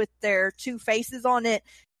shirts with their two faces on it,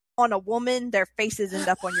 on a woman, their faces end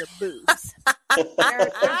up on your boobs.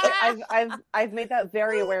 I've made that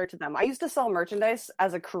very aware to them. I used to sell merchandise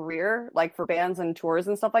as a career, like for bands and tours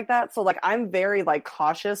and stuff like that. So like, I'm very like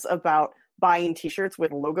cautious about buying t-shirts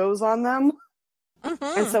with logos on them.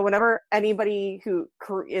 Mm-hmm. And so whenever anybody who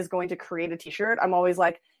is going to create a t-shirt, I'm always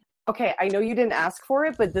like, okay, I know you didn't ask for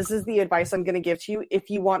it, but this is the advice I'm going to give to you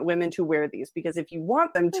if you want women to wear these. Because if you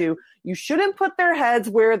want them to, you shouldn't put their heads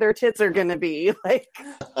where their tits are going to be. Like,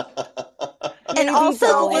 and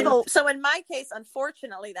also so in my case,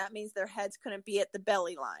 unfortunately, that means their heads couldn't be at the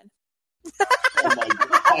belly line. Oh my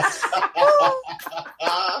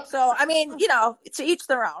God. So I mean, to each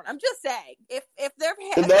their own. I'm just saying, if their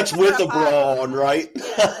heads, and that's with a bra on, right?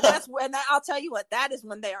 Yeah, that's when I'll tell you what, that is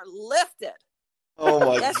when they are lifted. Oh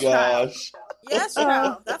my gosh. Child. Yes,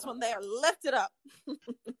 child. That's when they are lifted up.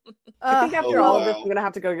 I think after all of this, I'm going to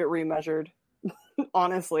have to go get remeasured.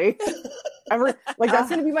 Honestly. That's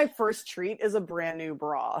going to be my first treat, is a brand new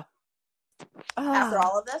bra. After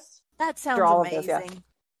all of this? That sounds amazing.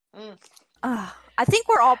 I think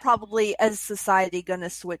we're all probably, as a society, going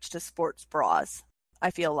to switch to sports bras.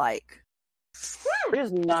 I feel like.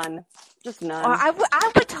 Just none. I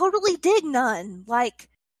would totally dig none. Like,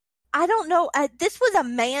 I don't know. This was a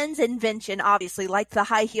man's invention, obviously, like the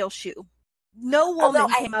high heel shoe. No woman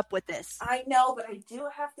came up with this. I know, but I do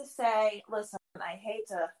have to say, listen, I hate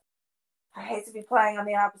to be playing on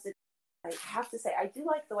the opposite. I have to say, I do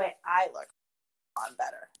like the way I look on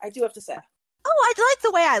better. I do have to say. Oh, I like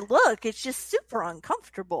the way I look. It's just super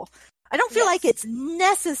uncomfortable. I don't feel like it's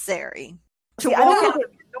necessary to walk out the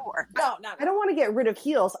door. No. I don't want to get rid of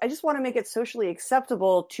heels. I just want to make it socially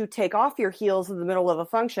acceptable to take off your heels in the middle of a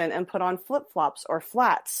function and put on flip-flops or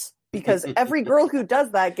flats. Because every girl who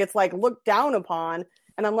does that gets like looked down upon.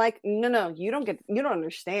 And I'm like, no, you don't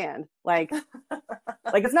understand. Like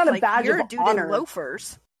it's not a badge of honor. In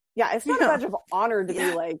loafers. Yeah, it's not a badge of honor to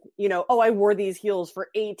be like, I wore these heels for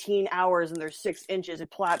 18 hours and they're 6 inches of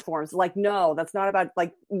platforms. Like, no, that's not about,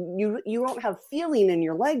 like, you don't have feeling in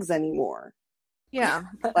your legs anymore. Yeah.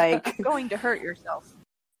 Like, going to hurt yourself.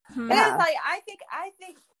 And I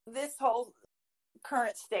think this whole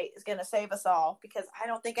current state is going to save us all, because I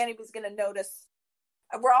don't think anybody's going to notice.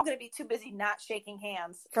 We're all going to be too busy not shaking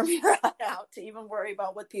hands from here on out to even worry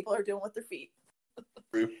about what people are doing with their feet.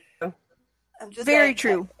 I'm just very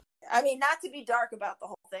true. I mean, not to be dark about the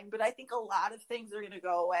whole thing, but I think a lot of things are going to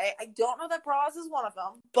go away. I don't know that bras is one of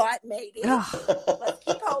them, but maybe. Let's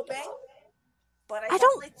keep hoping. But I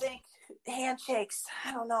definitely think handshakes,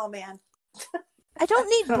 I don't know, man. I don't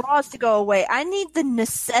need bras to go away. I need the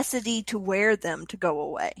necessity to wear them to go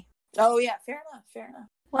away. Oh, yeah. Fair enough.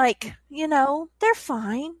 Like, they're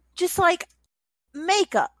fine. Just like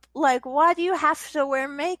makeup. Like, why do you have to wear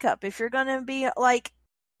makeup if you're going to be like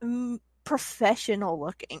professional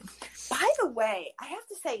looking? By the way, I have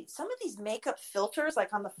to say, some of these makeup filters,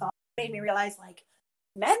 like on the phone, made me realize, like,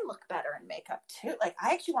 men look better in makeup too. Like,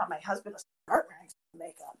 I actually want my husband to start wearing some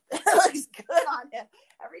makeup. It looks good on him.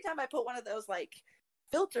 Every time I put one of those like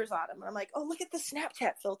filters on him, and I'm like, oh, look at the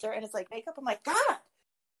Snapchat filter, and it's like makeup. I'm like, God,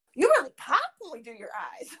 you really pop when we do your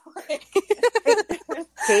eyes.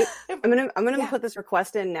 Kate, I'm gonna put this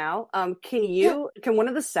request in now. Can one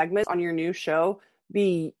of the segments on your new show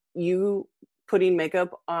be you putting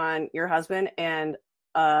makeup on your husband and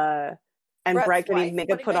Brett getting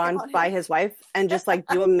makeup put on by his wife, and just like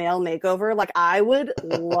do a male makeover? Like, I would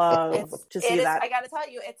love to see that. I got to tell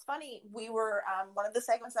you, it's funny. We were one of the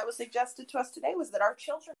segments that was suggested to us today was that our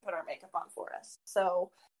children put our makeup on for us.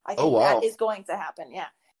 So I think that is going to happen. Yeah,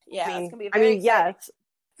 it's going to be very exciting. Yes,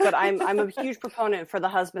 but I'm a huge proponent for the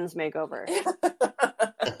husband's makeover.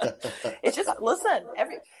 It's just, listen,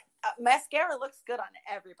 mascara looks good on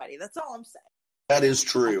everybody. That's all I'm saying. That is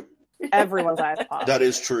true. Everyone's eyes pop. That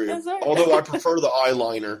is true. Right. Although I prefer the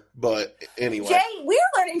eyeliner, but anyway. Jay, we're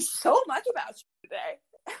learning so much about you today.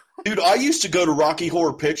 Dude, I used to go to Rocky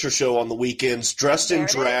Horror Picture Show on the weekends, dressed in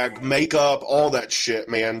drag, makeup, all that shit,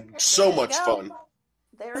 man. So much fun.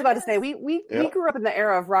 I was about to say, we grew up in the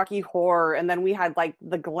era of Rocky Horror, and then we had like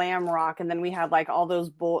the glam rock, and then we had like all those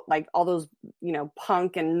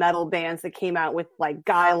punk and metal bands that came out with like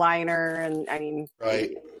guy liner, and I mean,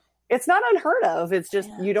 right. It's not unheard of. It's just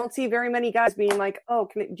you don't see very many guys being like, "Oh,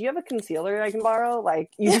 do you have a concealer I can borrow?"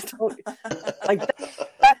 Like, you just don't. Like,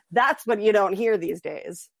 that's what you don't hear these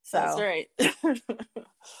days. So that's right.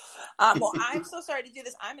 Well, I'm so sorry to do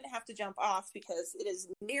this. I'm going to have to jump off because it is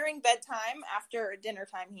nearing bedtime after dinner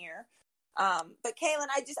time here. But Kaylin,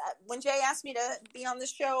 when Jay asked me to be on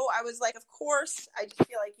this show, I was like, of course. I just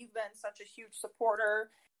feel like you've been such a huge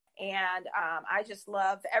supporter. And I just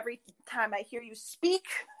love every time I hear you speak,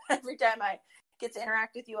 every time I get to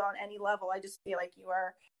interact with you on any level, I just feel like you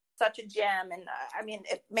are such a gem. And I mean,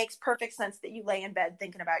 it makes perfect sense that you lay in bed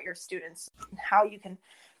thinking about your students and how you can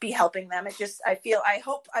be helping them.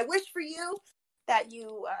 I wish for you that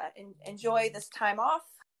you enjoy this time off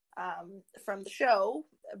from the show,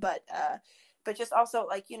 but just also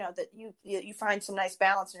like, that you find some nice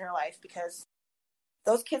balance in your life, because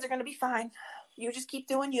those kids are going to be fine. You just keep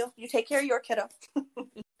doing you. You take care of your kiddo.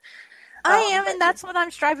 I am, and that's what I'm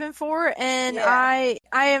striving for. And I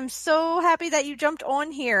am so happy that you jumped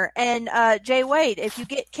on here. And Jay Wade, if you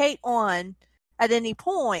get Kate on at any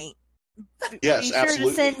point, yes, be sure absolutely.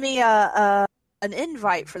 to send me an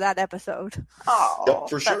invite for that episode. Oh, yep,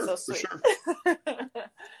 for sure, so for sure.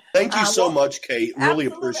 Thank you so much, Kate. Really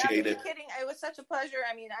appreciate it. Kidding. It was such a pleasure.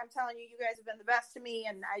 I mean, I'm telling you, you guys have been the best to me,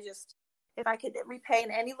 and if I could repay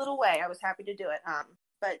in any little way, I was happy to do it.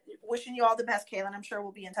 But wishing you all the best, Kaylin. I'm sure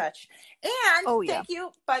we'll be in touch. And thank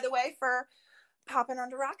you, by the way, for popping on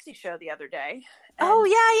the Roxy show the other day.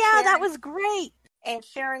 That was great. And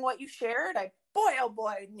sharing what you shared. Oh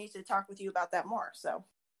boy, need to talk with you about that more. So,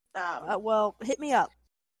 well, hit me up.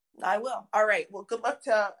 I will. All right. Well, good luck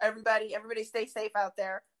to everybody. Everybody stay safe out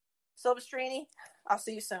there. Silvestrini, I'll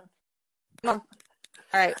see you soon. All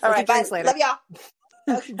right. All right. Bye. Later. Love y'all.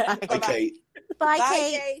 Okay. Bye, Bye, Bye,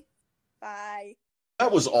 Kate. Kate. Bye.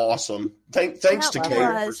 That was awesome. Thanks to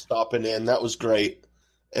Kaylin for stopping in. That was great.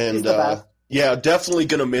 And yeah, definitely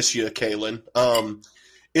gonna miss you, Kaylin.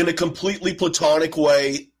 In a completely platonic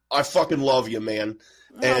way, I fucking love you, man.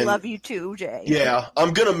 And I love you too, Jay. Yeah,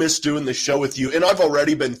 I'm gonna miss doing this show with you. And I've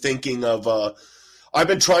already been thinking of I've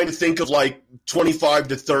been trying to think of like 25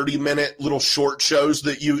 to 30 minute little short shows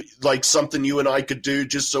that you like, something you and I could do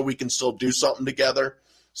just so we can still do something together.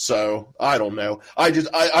 So I don't know. I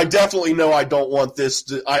definitely know I don't want this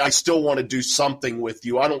to, I still want to do something with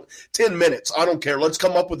you. 10 minutes. I don't care. Let's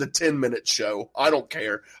come up with a 10-minute show. I don't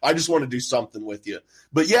care. I just want to do something with you.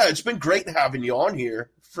 But yeah, it's been great having you on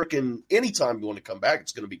here. Freaking anytime you want to come back,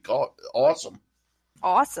 it's going to be awesome.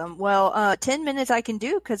 Awesome. Well, 10 minutes I can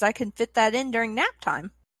do because I can fit that in during nap time.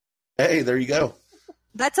 Hey, there you go.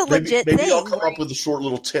 That's a legit thing. Maybe I'll come up with a short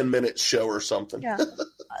little 10-minute show or something. Yeah.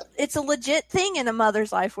 It's a legit thing in a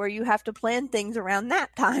mother's life where you have to plan things around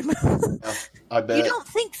nap time. Yeah, I bet. You don't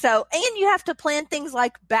think so. And you have to plan things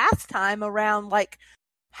like bath time around, like,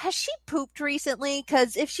 has she pooped recently?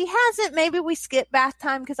 Because if she hasn't, maybe we skip bath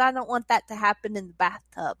time because I don't want that to happen in the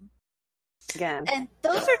bathtub. Again. And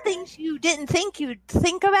those are things you didn't think you'd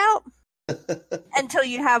think about until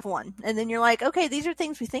you have one. And then you're like, okay, these are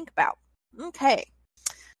things we think about. Okay.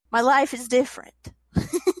 My life is different.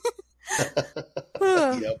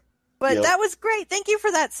 Yep. But that was great. Thank you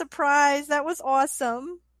for that surprise. That was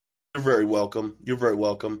awesome. You're very welcome. You're very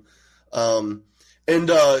welcome.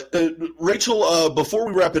 And Rachel, before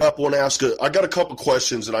we wrap it up, I want to ask. I got a couple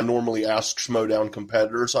questions that I normally ask Schmodown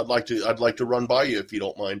competitors. I'd like to run by you if you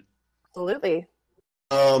don't mind. Absolutely.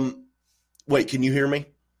 Wait, can you hear me?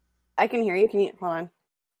 I can hear you. Can you hold on?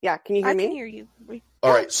 Yeah, can you hear me? I can hear you.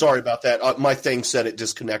 All right, sorry about that. My thing said it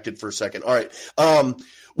disconnected for a second. All right.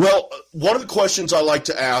 Well, one of the questions I like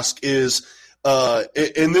to ask is,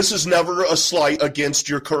 and this is never a slight against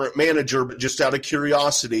your current manager, but just out of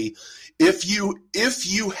curiosity, if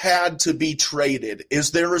you had to be traded,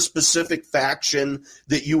 is there a specific faction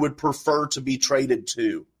that you would prefer to be traded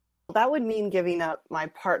to? That would mean giving up my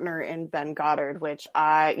partner in Ben Goddard, which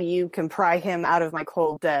you can pry him out of my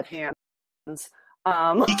cold, dead hands.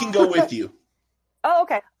 He can go with you. Oh,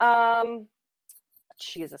 okay.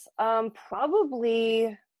 Jesus.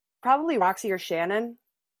 Probably Roxy or Shannon.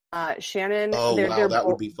 Shannon. Oh, wow, that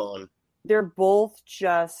would be fun. They're both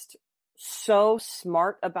just so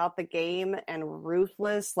smart about the game and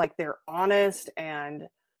ruthless. Like, they're honest and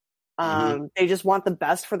they just want the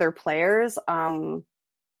best for their players.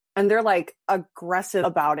 And they're like aggressive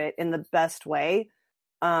about it in the best way.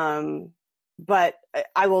 But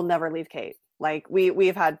I will never leave Kate. Like we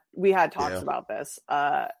had talks about this.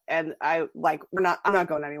 And I'm not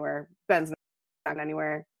going anywhere. Ben's not going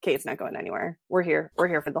anywhere. Kate's not going anywhere. We're here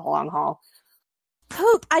for the long haul.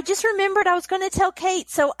 Poop. I just remembered I was going to tell Kate,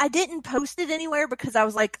 so I didn't post it anywhere because I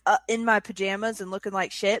was like in my pajamas and looking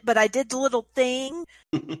like shit, but I did the little thing,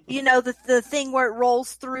 the thing where it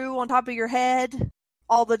rolls through on top of your head,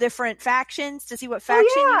 all the different factions to see what faction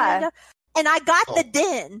you're in. And I got the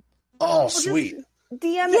den. Oh, sweet.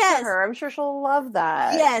 DM it to her. I'm sure she'll love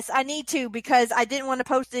that. Yes, I need to because I didn't want to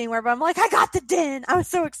post it anywhere, but I'm like, I got the den. I was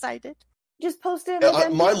so excited. Just post it.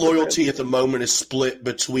 My loyalty at the moment is split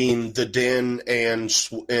between the Den and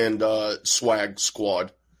Swag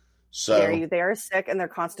Squad. So they are sick and they're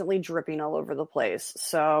constantly dripping all over the place.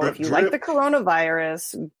 So if you like the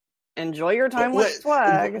coronavirus, enjoy your time with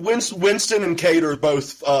Swag. Winston and Kate are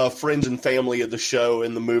both friends and family of the show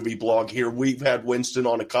and the movie blog here. We've had Winston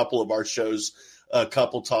on a couple of our shows a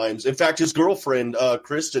couple times. In fact, his girlfriend,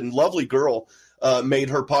 Kristen, lovely girl, made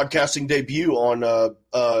her podcasting debut on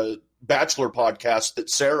Bachelor podcast that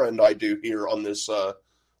Sarah and I do here on this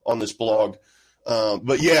blog.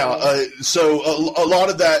 But yeah, so a lot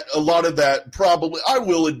of that probably, I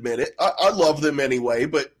will admit it, I love them anyway,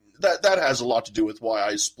 but that has a lot to do with why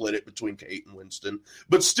I split it between Kate and Winston.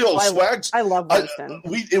 But still, Swags, I love Winston.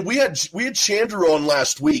 We had Chandra on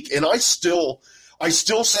last week, and I still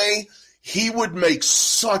say he would make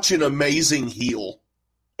such an amazing heel.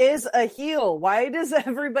 Is a heel. Why does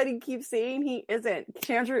everybody keep saying he isn't?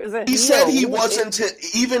 Chandra is a heel. He said he wasn't.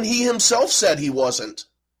 Even he himself said he wasn't.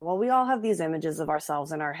 Well, we all have these images of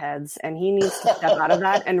ourselves in our heads, and he needs to step out of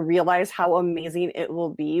that and realize how amazing it will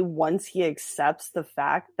be once he accepts the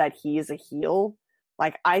fact that he is a heel.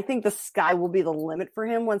 Like, I think the sky will be the limit for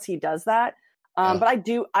him once he does that. But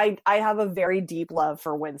I have a very deep love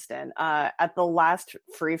for Winston. At the last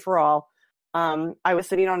free for all, I was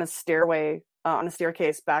sitting on a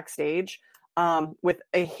staircase backstage with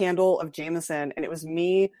a handle of Jameson, and it was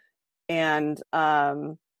me and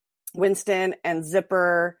Winston and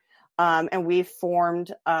Zipper and we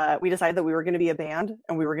formed. We decided that we were going to be a band,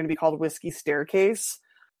 and we were going to be called Whiskey Staircase,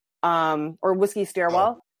 or Whiskey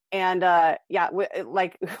Stairwell. Oh. And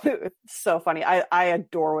it's so funny. I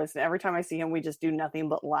adore Winston. Every time I see him, we just do nothing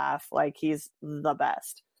but laugh. Like, he's the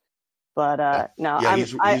best. But no, yeah,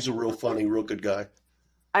 he's a real funny, real good guy.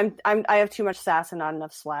 I have too much sass and not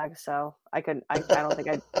enough swag, so I don't think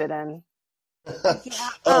I'd fit in.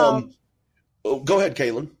 Yeah. Go ahead,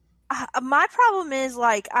 Kaylin. My problem is,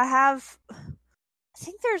 like, I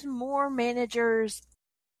think there's more managers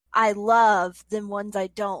I love than ones I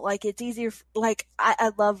don't. Like, it's easier. Like,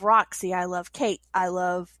 I love Roxy. I love Kate. I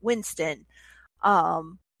love Winston.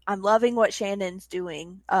 I'm loving what Shannon's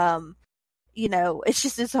doing. It's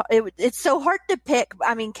just it's so hard to pick.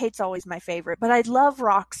 I mean, Kate's always my favorite, but I love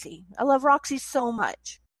Roxy. I love Roxy so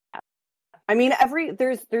much. I mean,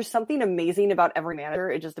 there's something amazing about every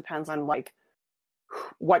manager. It just depends on, like,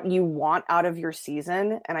 what you want out of your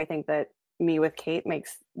season, and I think that me with Kate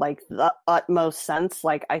makes, like, the utmost sense.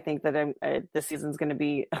 Like, I think that this season's going to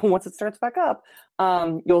be, once it starts back up,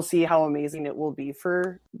 you'll see how amazing it will be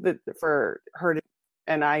for her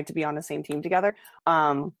and I to be on the same team together.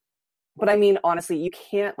 But I mean, honestly, you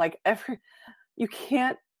can't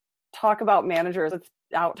talk about managers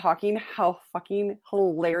without talking how fucking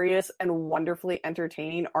hilarious and wonderfully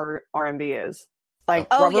entertaining our RMB is.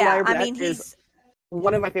 Like, Robert Lyrebet is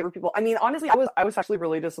one of my favorite people. I mean, honestly, I was actually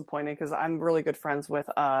really disappointed because I'm really good friends with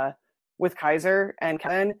Kaiser and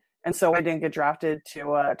Kevin, and so I didn't get drafted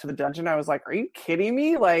to the dungeon. I was like, are you kidding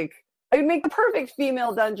me? Like, I'd make the perfect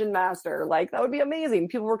female dungeon master. Like, that would be amazing.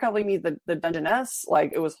 People were calling me the Dungeoness.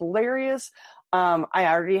 Like, it was hilarious. I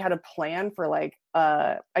already had a plan for, like,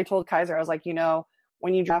 I told Kaiser, I was like,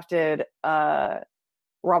 when you drafted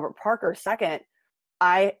Robert Parker second,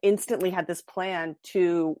 I instantly had this plan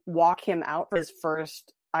to walk him out for his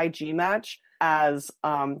first IG match as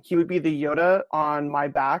he would be the Yoda on my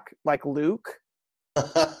back, like Luke.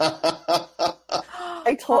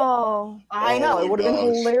 I know it would have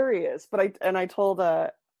been hilarious, but I told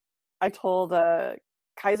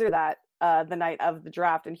Kaiser that the night of the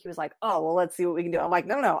draft, and he was like, "Oh, well, let's see what we can do." I'm like,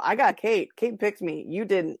 "No, I got Kate. Kate picked me. You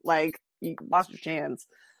didn't. Like, you lost your chance."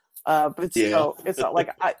 But it's like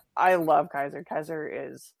I love Kaiser.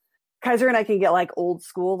 Kaiser and I can get, like, old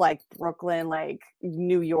school, like, Brooklyn, like,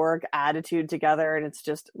 New York attitude together, and it's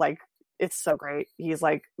just, like, it's so great. He's,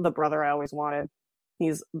 like, the brother I always wanted.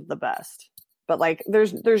 He's the best. But, like,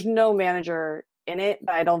 there's no manager in it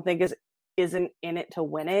that I don't think isn't in it to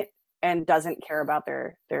win it and doesn't care about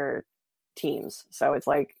their teams. So it's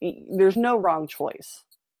like, there's no wrong choice,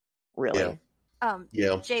 really.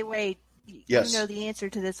 Yeah. Jay Wade, yes. You know the answer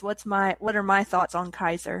to this. What are my thoughts on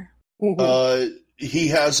Kaiser? He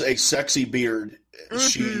has a sexy beard.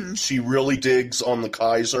 Mm-hmm. She really digs on the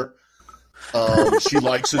Kaiser. She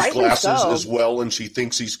likes his glasses as well, and she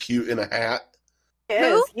thinks he's cute in a hat.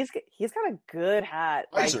 He's got a good hat.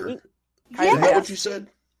 Kaiser. Like, Is that what you said?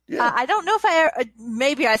 Yeah. I don't know if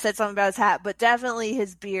maybe I said something about his hat, but definitely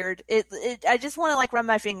his beard. I just want to, like, run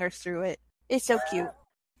my fingers through it. It's so cute.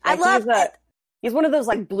 I love it. He's one of those,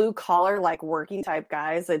 like, blue collar, like, working type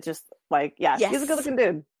guys that just, like, he's a good looking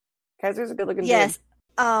dude. Kaiser's a good looking dude. Yes.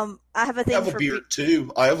 I have a thing. I have a beard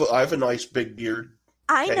too. I have a nice big beard.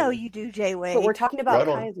 I know you do, Jay Wade. But we're talking about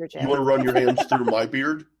Kaiser, Jay. You want to run your hands through my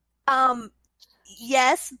beard?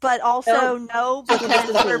 Yes, but also no,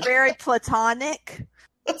 because we're very platonic.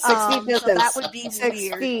 6 feet distance. So that would be 6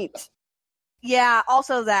 weird. feet. Yeah,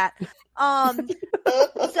 also that.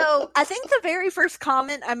 So I think the very first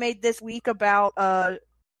comment I made this week about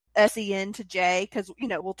SEN to Jay, because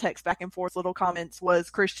we'll text back and forth little comments, was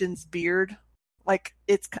Christian's beard. Like,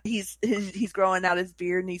 he's growing out his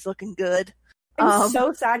beard and he's looking good. I'm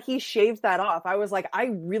so sad he shaved that off. I was like, I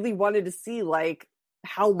really wanted to see, like,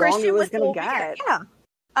 how long Christian it was going to get. Beard,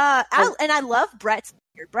 yeah. And I love Brett's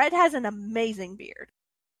beard. Brett has an amazing beard.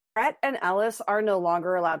 Brett and Ellis are no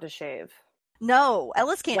longer allowed to shave. No,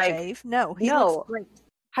 Ellis can't shave. No, he looks great.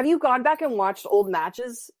 Have you gone back and watched old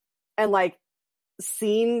matches and, like,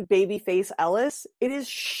 seen babyface Ellis? It is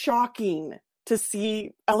shocking to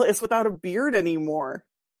see Ellis without a beard anymore.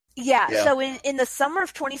 Yeah. So in the summer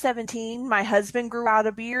of 2017, my husband grew out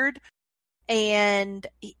a beard, and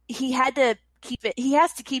he had to keep it. He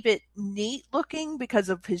has to keep it neat looking because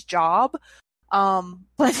of his job.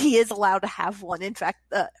 But he is allowed to have one. In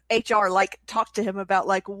fact, HR talked to him about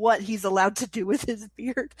what he's allowed to do with his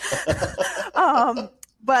beard.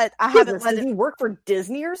 But I haven't let him. Does he work for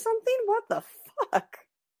Disney or something? What the fuck?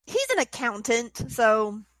 He's an accountant,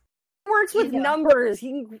 so he works with numbers.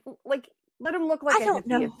 He can, let him look like I don't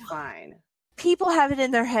know. It's fine. People have it in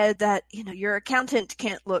their head that your accountant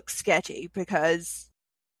can't look sketchy because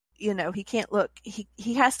you know, he can't look,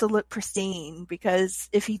 he has to look pristine, because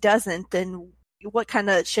if he doesn't, then what kind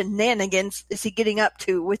of shenanigans is he getting up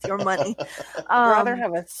to with your money? I'd rather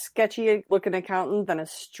have a sketchy looking accountant than a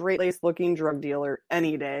straight laced looking drug dealer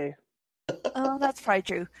any day. Oh, that's probably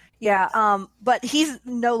true. Yeah. But he's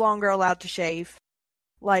no longer allowed to shave.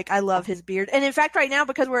 Like, I love his beard. And in fact, right now,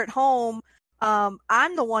 because we're at home,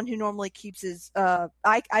 I'm the one who normally keeps his,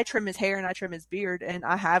 I trim his hair and I trim his beard, and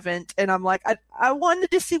I haven't. And I'm like, I wanted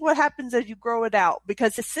to see what happens as you grow it out,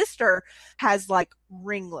 because his sister has like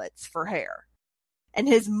ringlets for hair. And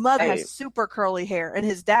his mother has super curly hair, and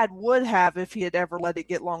his dad would have if he had ever let it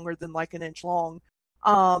get longer than like an inch long.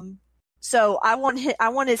 So I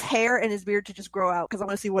want his hair and his beard to just grow out, because I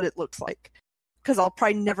want to see what it looks like. Because I'll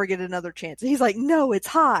probably never get another chance. And he's like, no, it's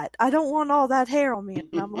hot. I don't want all that hair on me.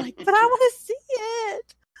 And I'm like, but I want to see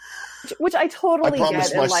it. Which I totally get. I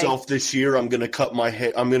promised myself this year I'm going to cut my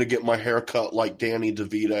hair. I'm going to get my hair cut like Danny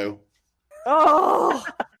DeVito. Oh,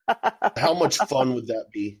 how much fun would that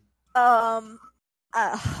be? A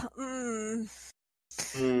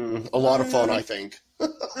lot of fun, I think.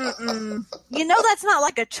 You know, that's not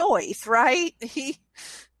like a choice, right? He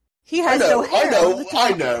has no hair.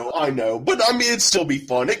 I know. But I mean, it'd still be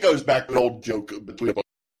fun. It goes back to an old joke between a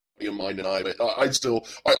buddy of mine and I. But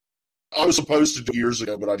I was supposed to do it years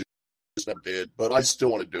ago, but I just never did. But I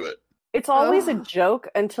still want to do it. It's always a joke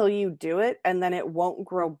until you do it, and then it won't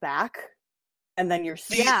grow back, and then you're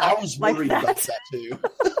stuck. Yeah, I was worried about that too.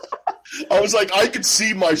 I was like, I could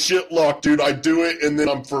see my shit lock, dude. I do it, and then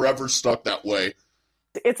I'm forever stuck that way.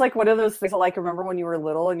 It's like one of those things. Like, remember when you were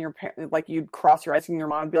little and your parent, like, you'd cross your eyes and your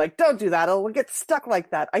mom would be like, "Don't do that; it'll get stuck like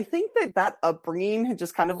that." I think that upbringing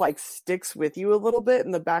just kind of like sticks with you a little bit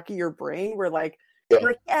in the back of your brain, where like, you're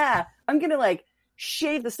like, yeah, I'm gonna like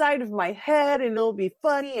shave the side of my head and it'll be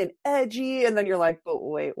funny and edgy, and then you're like, but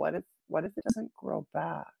wait, what if it doesn't grow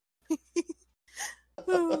back?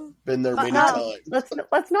 Been there many times.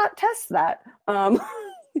 Let's not test that.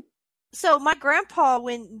 So my grandpa,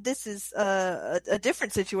 when this is a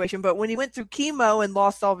different situation, but when he went through chemo and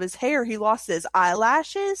lost all of his hair, he lost his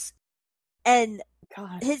eyelashes, and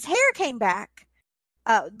his hair came back.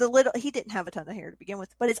 He didn't have a ton of hair to begin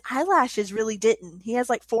with, but his eyelashes really didn't. He has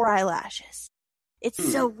like 4 eyelashes.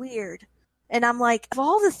 It's so weird. And I'm like, of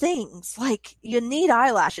all the things, like, you need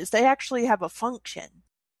eyelashes. They actually have a function.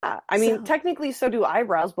 I mean, technically so do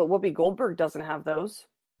eyebrows, but Whoopi Goldberg doesn't have those.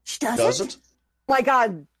 She doesn't? My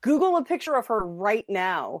God, Google a picture of her right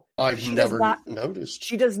now. I've never noticed.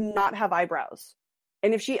 She does not have eyebrows.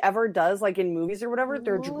 And if she ever does, like in movies or whatever,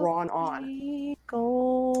 they're drawn on.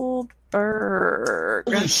 Goldberg.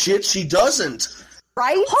 Holy shit, she doesn't.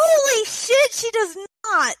 Right? Holy shit, she does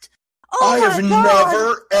not. Oh, I have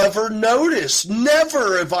never, ever noticed.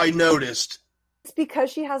 Never have I noticed. It's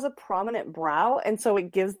because she has a prominent brow, and so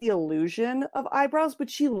it gives the illusion of eyebrows, but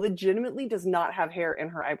she legitimately does not have hair in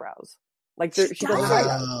her eyebrows. Like, she doesn't have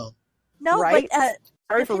eyebrows. No, right? But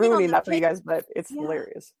sorry for ruining that for you guys, but it's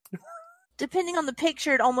hilarious. Depending on the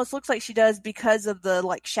picture, it almost looks like she does because of the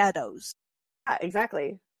like shadows. Yeah,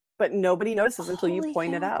 exactly. But nobody notices until you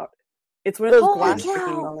point it out. It's one of those glass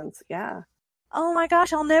tricking moments. Yeah. Oh my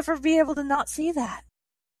gosh, I'll never be able to not see that.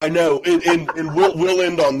 I know, and we'll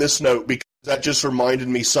end on this note, because that just reminded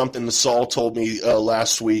me something that Saul told me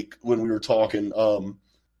last week when we were talking.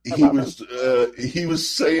 He was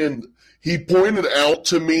saying, he pointed out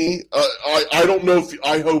to me, I don't know if,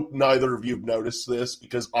 I hope neither of you have noticed this,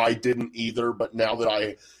 because I didn't either, but now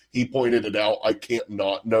that he pointed it out, I can't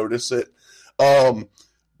not notice it.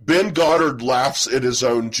 Ben Goddard laughs at his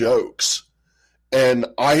own jokes, and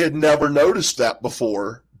I had never noticed that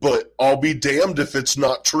before, but I'll be damned if it's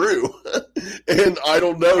not true. And I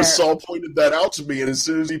don't know, Saul pointed that out to me, and as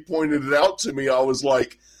soon as he pointed it out to me, I was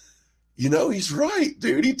like, you know, he's right,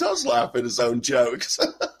 dude. He does laugh at his own jokes.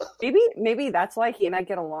 Maybe that's why he and I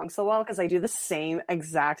get along so well, because I do the same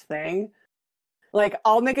exact thing. Like,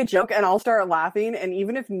 I'll make a joke and I'll start laughing, and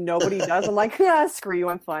even if nobody does, I'm like, screw you,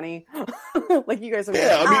 I'm funny. Like, you guys are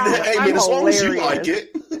as long as you like it.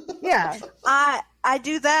 Yeah. I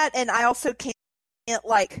do that, and I also can't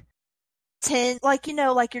like like, you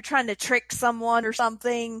know, like you're trying to trick someone or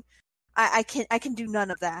something. I can do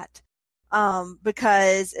none of that.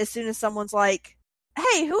 Because as soon as someone's like,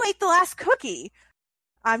 hey, who ate the last cookie?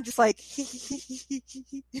 I'm just like,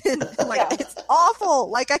 like, it's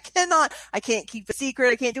awful. Like, I can't keep a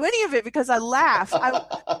secret. I can't do any of it because I laugh.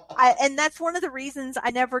 And that's one of the reasons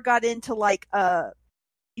I never got into like,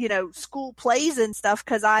 you know, school plays and stuff.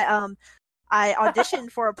 Cause I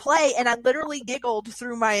auditioned for a play and I literally giggled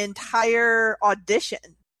through my entire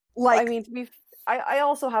audition. Like, I mean, I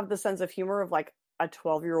also have the sense of humor of like a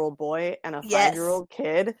 12-year-old boy and a 5-year-old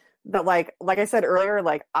kid. that like I said earlier,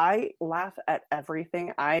 like I laugh at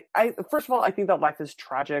everything. I first of all, I think that life is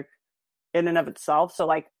tragic in and of itself. So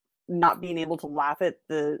like not being able to laugh at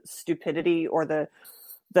the stupidity or the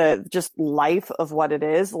just life of what it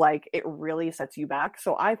is, like it really sets you back.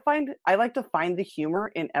 So I like to find the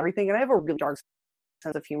humor in everything, and I have a really dark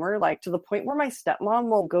sense of humor, like to the point where my stepmom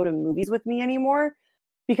won't go to movies with me anymore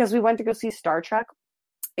because we went to go see Star Trek,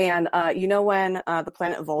 and you know when the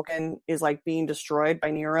planet Vulcan is like being destroyed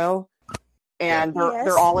by Nero, and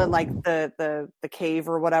they're all in like the cave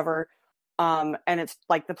or whatever, and it's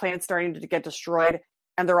like the planet's starting to get destroyed,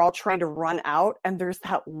 and they're all trying to run out, and there's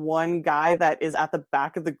that one guy that is at the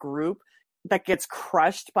back of the group that gets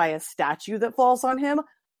crushed by a statue that falls on him.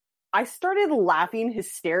 I started laughing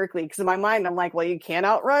hysterically because in my mind, I'm like, well, you can't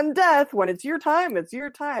outrun death. When it's your time, it's your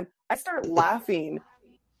time. I start laughing,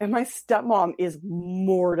 and my stepmom is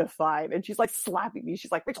mortified, and she's like slapping me.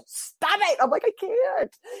 She's like, Rachel, stop it. I'm like, I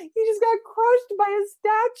can't. He just got crushed by a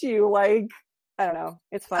statue. Like, I don't know.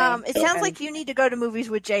 It's funny. It sounds like you need to go to movies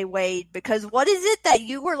with Jay Wade, because what is it that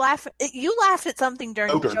you were laughing? You laughed at something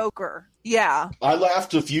during Joker. Yeah. I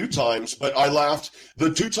laughed a few times, but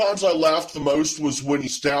the 2 times I laughed the most was when he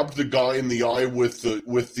stabbed the guy in the eye with the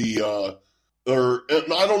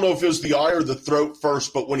I don't know if it was the eye or the throat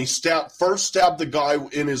first, but when he first stabbed the guy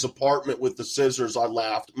in his apartment with the scissors, I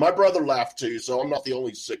laughed. My brother laughed too, so I'm not the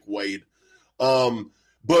only sick Wade.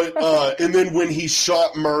 But and then when he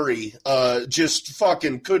shot Murray, just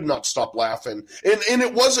fucking could not stop laughing. And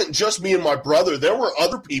it wasn't just me and my brother. There were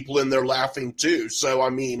other people in there laughing too. So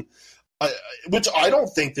I mean, which I don't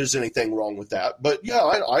think there's anything wrong with that. But yeah,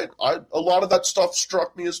 I a lot of that stuff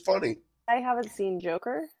struck me as funny. I haven't seen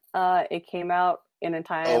Joker. It came out in a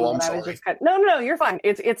time when I was just no, you're fine.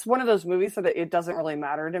 It's one of those movies so that it doesn't really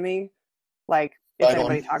matter to me. Like, if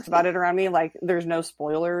anybody talks about it around me, like, there's no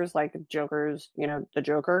spoilers, like, Joker's, the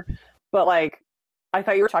Joker. But, like, I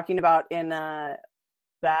thought you were talking about in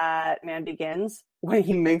Batman Begins, when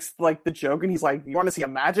he makes, like, the joke, and he's like, you want to see a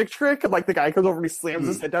magic trick? And, like, the guy comes over and he slams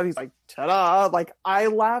his head down, he's like, ta-da! Like, I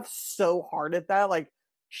laugh so hard at that. Like,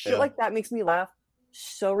 shit like that makes me laugh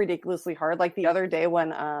so ridiculously hard. Like, the other day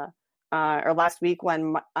when, or last week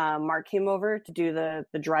when Mark came over to do the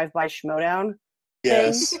drive-by Schmodown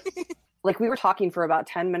thing. Like, we were talking for about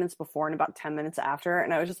 10 minutes before and about 10 minutes after,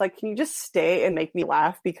 and I was just like, can you just stay and make me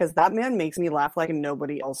laugh? Because that man makes me laugh like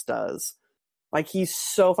nobody else does. Like, he's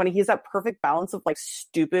so funny. He's that perfect balance of, like,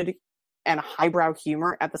 stupid and highbrow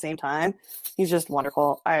humor at the same time. He's just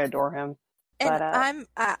wonderful. I adore him. And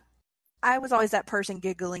I was always that person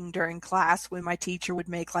giggling during class when my teacher would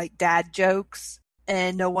make, like, dad jokes,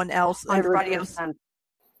 and no one else, everybody else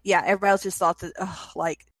just thought that,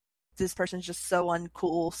 like, this person's just so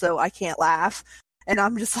uncool, so I can't laugh. And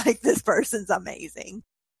I'm just like, this person's amazing.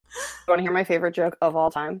 You want to hear my favorite joke of all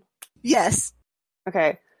time? Yes.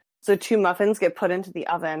 Okay. So 2 muffins get put into the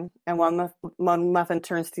oven, and one muffin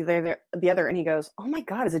turns to the other, and he goes, oh my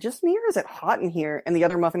God, is it just me or is it hot in here? And the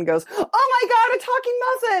other muffin goes, oh my God, a talking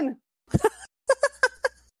muffin!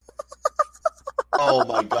 Oh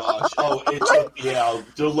my gosh. Oh,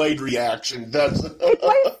 it's delayed reaction. It's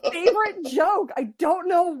my favorite joke. I don't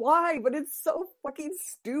know why, but it's so fucking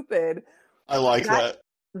stupid. I like that.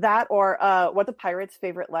 That or what's a pirate's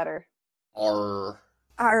favorite letter? R.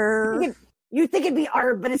 R. You think it'd be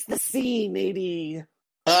R, but it's the C, matey.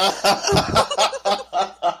 That's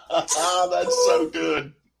so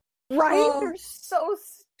good. Right? They're so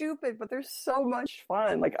stupid, but they're so much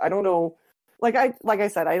fun. Like, I don't know. Like I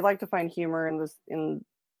said, I like to find humor in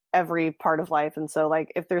every part of life, and so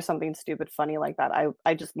like if there's something stupid funny like that,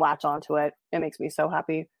 I just latch onto it. It makes me so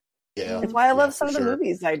happy. Yeah, it's why I love some of the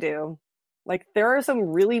movies I do. Like, there are some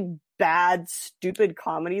really bad, stupid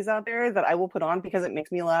comedies out there that I will put on because it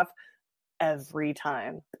makes me laugh every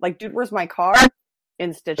time. Like, Dude, Where's My Car?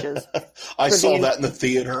 In stitches. I saw that in the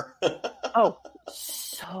theater. Oh,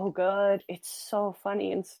 so good. It's so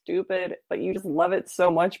funny and stupid, but you just love it so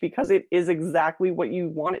much because it is exactly what you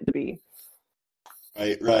want it to be.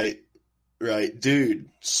 Right. Dude,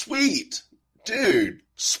 sweet.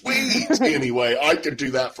 Anyway, I could do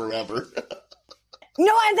that forever.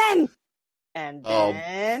 No, and then. And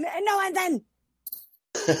then. And no, and then.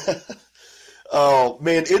 Oh,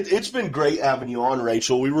 man, it's been great having you on,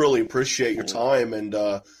 Rachel. We really appreciate your time. And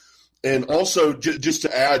also, just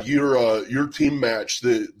to add, your team match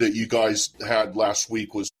that you guys had last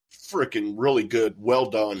week was freaking really good. Well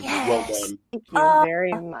done. Yes. Well done. Thank you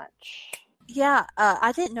very much. Yeah,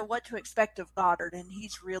 I didn't know what to expect of Goddard, and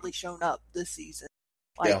he's really shown up this season.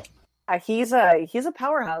 He's a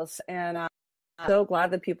powerhouse, and I'm so glad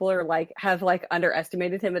that people are have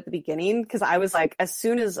underestimated him at the beginning, because I was like, as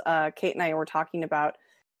soon as Kate and I were talking about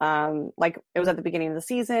like it was at the beginning of the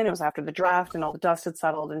season, it was after the draft and all the dust had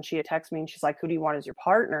settled, and she had texted me and she's like, who do you want as your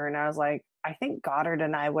partner? And I was like, I think Goddard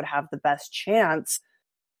and I would have the best chance.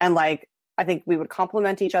 And like, I think we would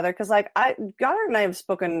complement each other. Cause like Goddard and I have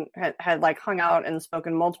spoken, had like hung out and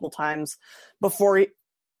spoken multiple times before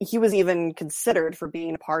he was even considered for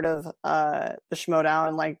being a part of the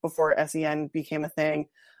Schmoedown, like before SEN became a thing.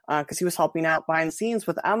 Cause he was helping out behind the scenes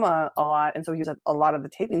with Emma a lot. And so he was at a lot of the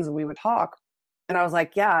tapings and we would talk. And I was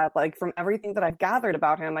like, yeah, like from everything that I've gathered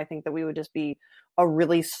about him, I think that we would just be a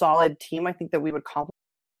really solid team. I think that we would complement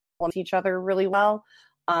each other really well.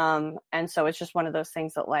 And so it's just one of those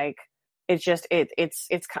things that like, it's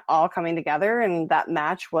all coming together. And that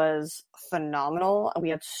match was phenomenal. We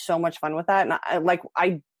had so much fun with that. And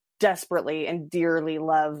I desperately and dearly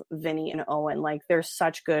love Vinny and Owen. Like they're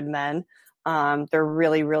such good men. They're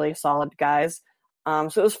really, really solid guys.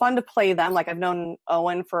 So it was fun to play them. Like I've known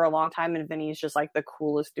Owen for a long time and Vinny's just like the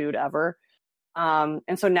coolest dude ever.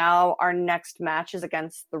 And so now our next match is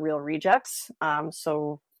against the Real Rejects.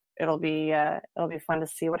 So it'll be fun to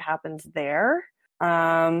see what happens there.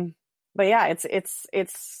 But yeah,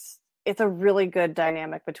 it's a really good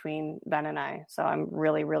dynamic between Ben and I. So I'm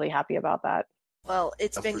really, really happy about that. Well,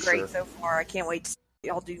 it's been great so far. I can't wait to see what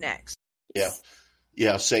y'all do next. Yeah.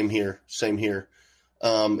 Same here.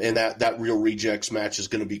 And that Real Rejects match is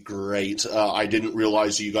going to be great. I didn't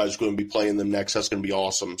realize you guys were going to be playing them next. That's going to be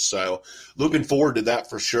awesome. So looking forward to that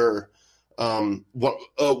for sure. Why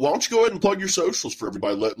don't you go ahead and plug your socials for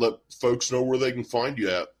everybody? Let folks know where they can find you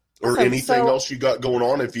at. Or anything else you got going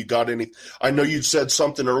on, if you got any. I know you said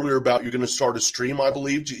something earlier about you're going to start a stream, I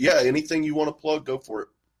believe. Yeah, anything you want to plug, go for it.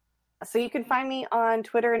 So you can find me on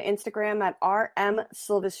Twitter and Instagram at RM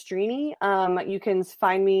Silvestrini. You can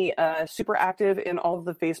find me super active in all of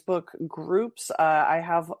the Facebook groups. I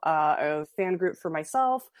have a fan group for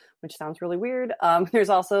myself, which sounds really weird. There's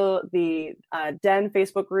also the Den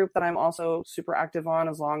Facebook group that I'm also super active on,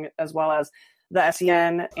 as well as the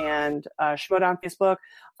SEN and Schmoedown Facebook.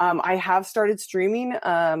 I have started streaming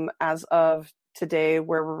as of today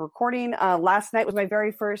where we're recording. Last night was my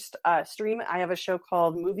very first stream. I have a show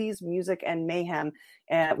called Movies, Music, and Mayhem,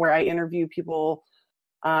 where I interview people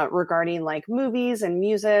regarding like movies and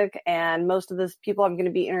music. And most of the people I'm going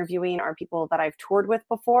to be interviewing are people that I've toured with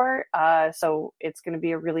before. So it's going to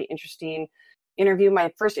be a really interesting interview.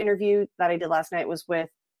 My first interview that I did last night was with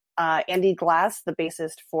Andy Glass, the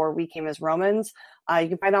bassist for We Came as Romans. You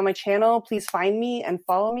can find it on my channel. Please find me and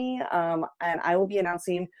follow me. And I will be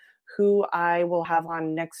announcing who I will have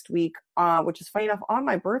on next week, which is funny enough on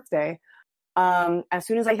my birthday, as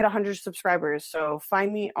soon as I hit 100 subscribers. So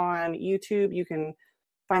find me on YouTube. You can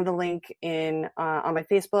find the link on my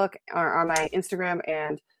Facebook or on my Instagram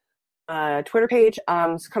and Twitter page.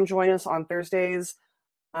 So come join us on Thursdays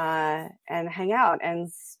and hang out and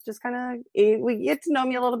just kind of we get to know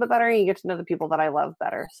me a little bit better, and you get to know the people that I love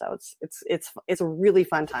better. So it's a really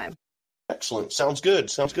fun time. Excellent. Sounds good.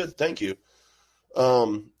 Thank you.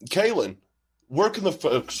 Kaylin, where can the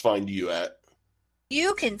folks find you at?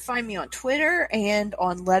 You can find me on Twitter and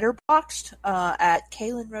on Letterboxd at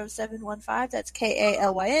KaylinRose715. That's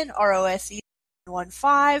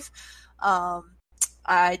KALYNROSE15.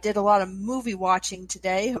 I did a lot of movie watching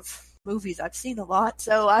today of movies I've seen a lot,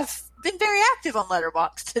 so I've been very active on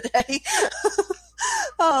Letterboxd today.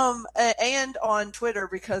 And on Twitter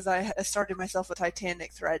because I started myself a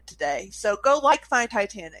Titanic thread today. So go like my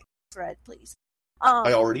Titanic thread, please.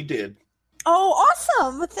 I already did. Oh,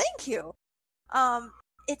 awesome. Thank you.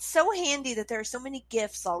 It's so handy that there are so many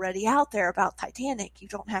GIFs already out there about Titanic. You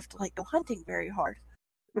don't have to go hunting very hard.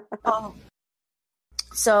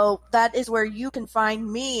 So that is where you can find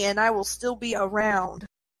me, and I will still be around.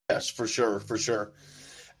 Yes, for sure.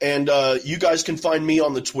 And you guys can find me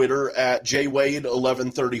on the Twitter at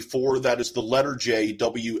JWade1134. That is the letter J,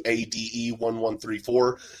 WADE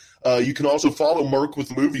 1134. You can also follow Merc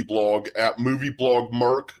with Movie Blog at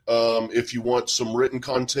MovieBlogMerc. If you want some written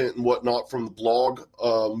content and whatnot from the blog,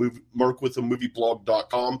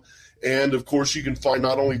 mercwithamovieblog.com. And, of course, you can find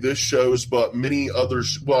not only this shows, but many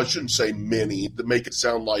others. Well, I shouldn't say many to make it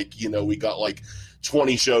sound like, we got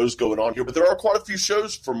 20 shows going on here. But there are quite a few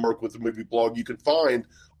shows from Merc with the Movie Blog you can find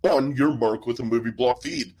on your Merc with a Movie Blog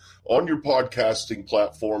feed. On your podcasting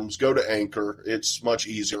platforms, go to Anchor. It's much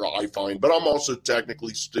easier, I find. But I'm also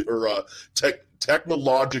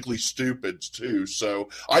technologically stupid, too. So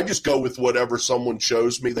I just go with whatever someone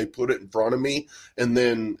shows me. They put it in front of me. And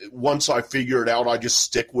then once I figure it out, I just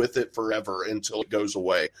stick with it forever until it goes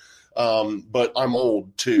away. But I'm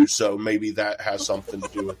old, too, so maybe that has something to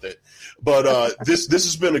do with it. But this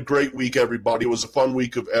has been a great week, everybody. It was a fun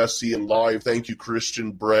week of SE and Live. Thank you,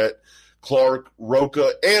 Christian, Brett, Clark,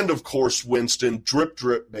 Roca, and of course Winston. Drip,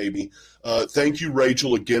 drip, baby. Thank you,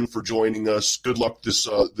 Rachel, again for joining us. Good luck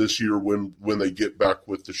this year when they get back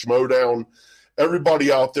with the Schmodown.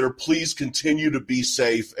 Everybody out there, please continue to be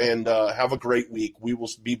safe and have a great week. We will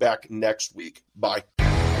be back next week. Bye.